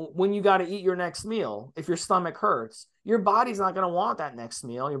when you got to eat your next meal? If your stomach hurts, your body's not going to want that next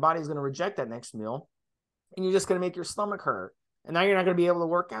meal. Your body's going to reject that next meal, and you're just going to make your stomach hurt. And now you're not going to be able to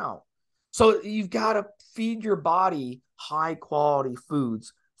work out. So you've got to feed your body high quality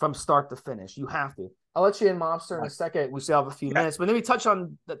foods from start to finish. You have to. I'll let you in, Mobster, in a second. We still have a few minutes, but let me touch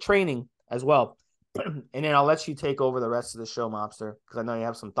on the training as well. And then I'll let you take over the rest of the show, Mobster, because I know you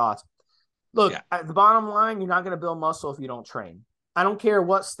have some thoughts. Look, at the bottom line, you're not going to build muscle if you don't train. I don't care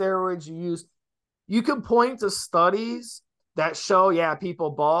what steroids you use. You can point to studies that show, people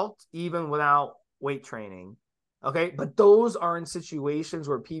bulked even without weight training. Okay. But those are in situations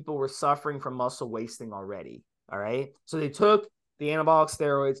where people were suffering from muscle wasting already. All right. So they took the anabolic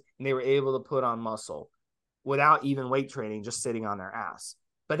steroids and they were able to put on muscle without even weight training, just sitting on their ass.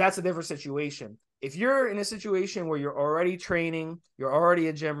 But that's a different situation. If you're in a situation where you're already training, you're already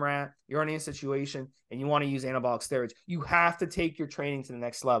a gym rat, you're already in a situation and you want to use anabolic steroids, you have to take your training to the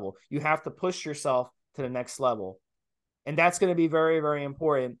next level. You have to push yourself to the next level. And that's going to be very, very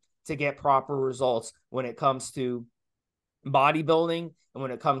important to get proper results when it comes to bodybuilding and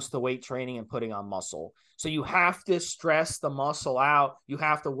when it comes to weight training and putting on muscle. So you have to stress the muscle out. You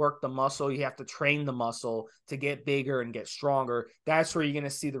have to work the muscle. You have to train the muscle to get bigger and get stronger. That's where you're going to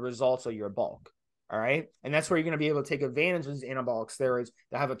see the results of your bulk. All right. And that's where you're going to be able to take advantage of these anabolic steroids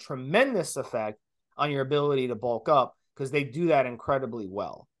that have a tremendous effect on your ability to bulk up because they do that incredibly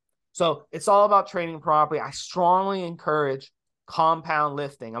well. So it's all about training properly. I strongly encourage compound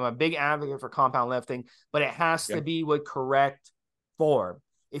lifting. I'm a big advocate for compound lifting, but it has to be with correct form.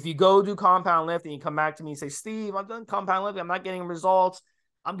 If you go do compound lifting, you come back to me and say, Steve, I've done compound lifting. I'm not getting results.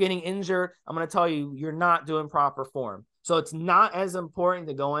 I'm getting injured. I'm going to tell you, you're not doing proper form. So it's not as important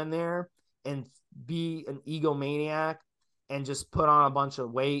to go in there and be an egomaniac and just put on a bunch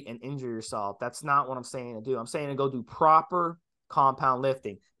of weight and injure yourself. That's not what I'm saying to do. I'm saying to go do proper compound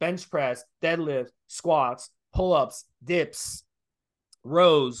lifting, bench press, deadlift, squats, pull-ups, dips,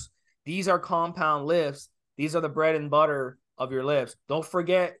 rows. These are compound lifts. These are the bread and butter of your lifts. Don't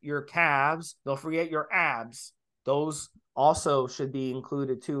forget your calves. Don't forget your abs. Those also should be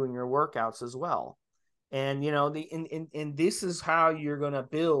included too in your workouts as well. And and this is how you're going to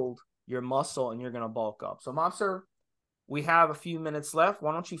build your muscle and you're going to bulk up. So, Mobster, we have a few minutes left.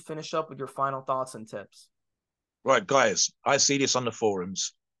 Why don't you finish up with your final thoughts and tips? Right, guys, I see this on the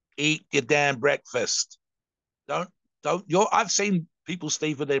forums. Eat your damn breakfast. I've seen people,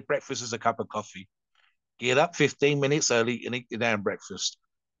 Steve, with their breakfast as a cup of coffee. Get up 15 minutes early and eat your damn breakfast.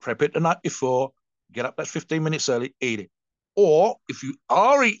 Prep it the night before. Get up that 15 minutes early, eat it. Or if you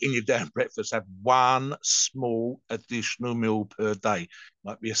are eating your damn breakfast, have one small additional meal per day.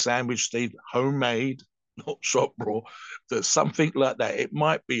 Might be a sandwich, Steve, homemade, not shop raw. There's something like that. It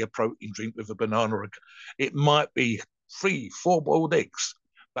might be a protein drink with a banana. It might be 3-4 boiled eggs.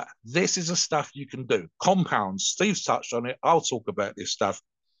 But this is the stuff you can do. Compounds, Steve's touched on it. I'll talk about this stuff.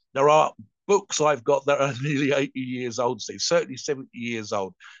 There are books I've got that are nearly 80 years old, Steve, certainly 70 years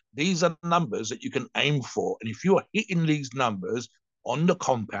old. These are numbers that you can aim for. And if you're hitting these numbers on the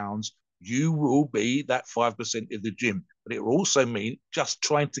compounds, you will be that 5% of the gym. But it will also mean just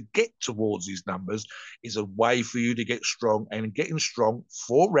trying to get towards these numbers is a way for you to get strong. And getting strong,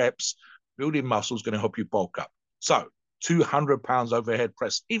 4 reps, building muscle is going to help you bulk up. So 200 pounds overhead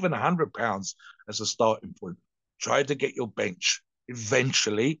press, even 100 pounds as a starting point. Try to get your bench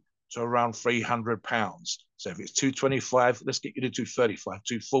eventually to around 300 pounds. So if it's 225, let's get you to 235,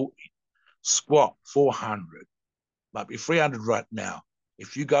 240. Squat, 400. Might be 300 right now.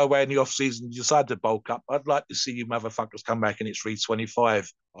 If you go away in the off season and decide to bulk up, I'd like to see you motherfuckers come back and it's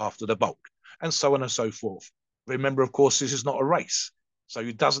 325 after the bulk, and so on and so forth. Remember, of course, this is not a race. So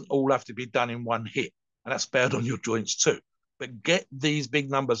it doesn't all have to be done in one hit. And that's bad on your joints too. But get these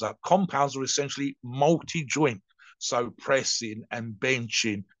big numbers up. Compounds are essentially multi-joint. So pressing and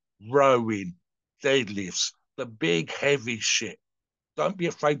benching, rowing, deadlifts, the big heavy shit. Don't be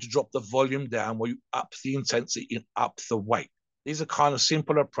afraid to drop the volume down where you up the intensity and up the weight. These are kind of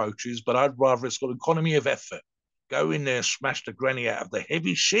simple approaches, but I'd rather it's got economy of effort. Go in there, smash the granny out of the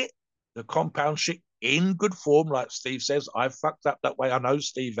heavy shit, the compound shit in good form, like Steve says. I've fucked up that way. I know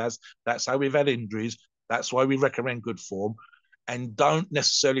Steve has. That's how we've had injuries. That's why we recommend good form. And don't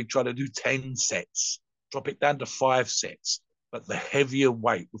necessarily try to do 10 sets. Drop it down to 5 sets, but the heavier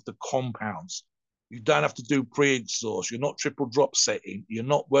weight with the compounds. You don't have to do pre-exhaust. You're not triple drop setting. You're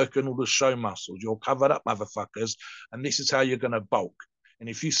not working all the show muscles. You're covered up, motherfuckers. And this is how you're going to bulk. And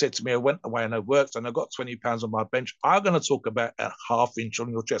if you said to me, I went away and I worked and I got 20 pounds on my bench, I'm going to talk about a ½ inch on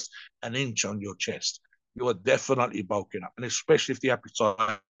your chest, an inch on your chest. You are definitely bulking up. And especially if the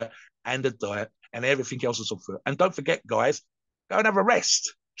appetite and the diet and everything else is on foot. And don't forget, guys, go and have a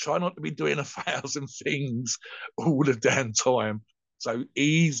rest. Try not to be doing 1,000 things all the damn time. So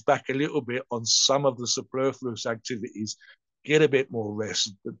ease back a little bit on some of the superfluous activities, get a bit more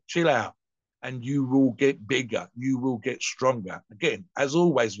rest, but chill out, and you will get bigger. You will get stronger. Again, as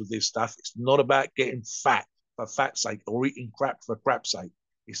always with this stuff, it's not about getting fat for fat's sake or eating crap for crap's sake.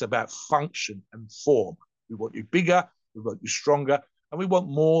 It's about function and form. We want you bigger, we want you stronger, and we want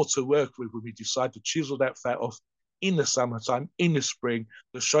more to work with when we decide to chisel that fat off in the summertime, in the spring,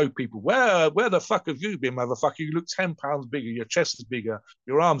 to show people, where the fuck have you been, motherfucker? You look 10 pounds bigger, your chest is bigger,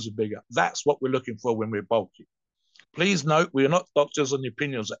 your arms are bigger. That's what we're looking for when we're bulky. Please note, we are not doctors and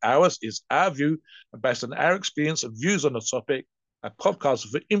opinions. Ours is our view and based on our experience and views on the topic. A podcast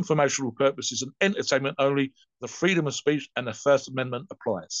for informational purposes and entertainment only. The freedom of speech and the First Amendment applies.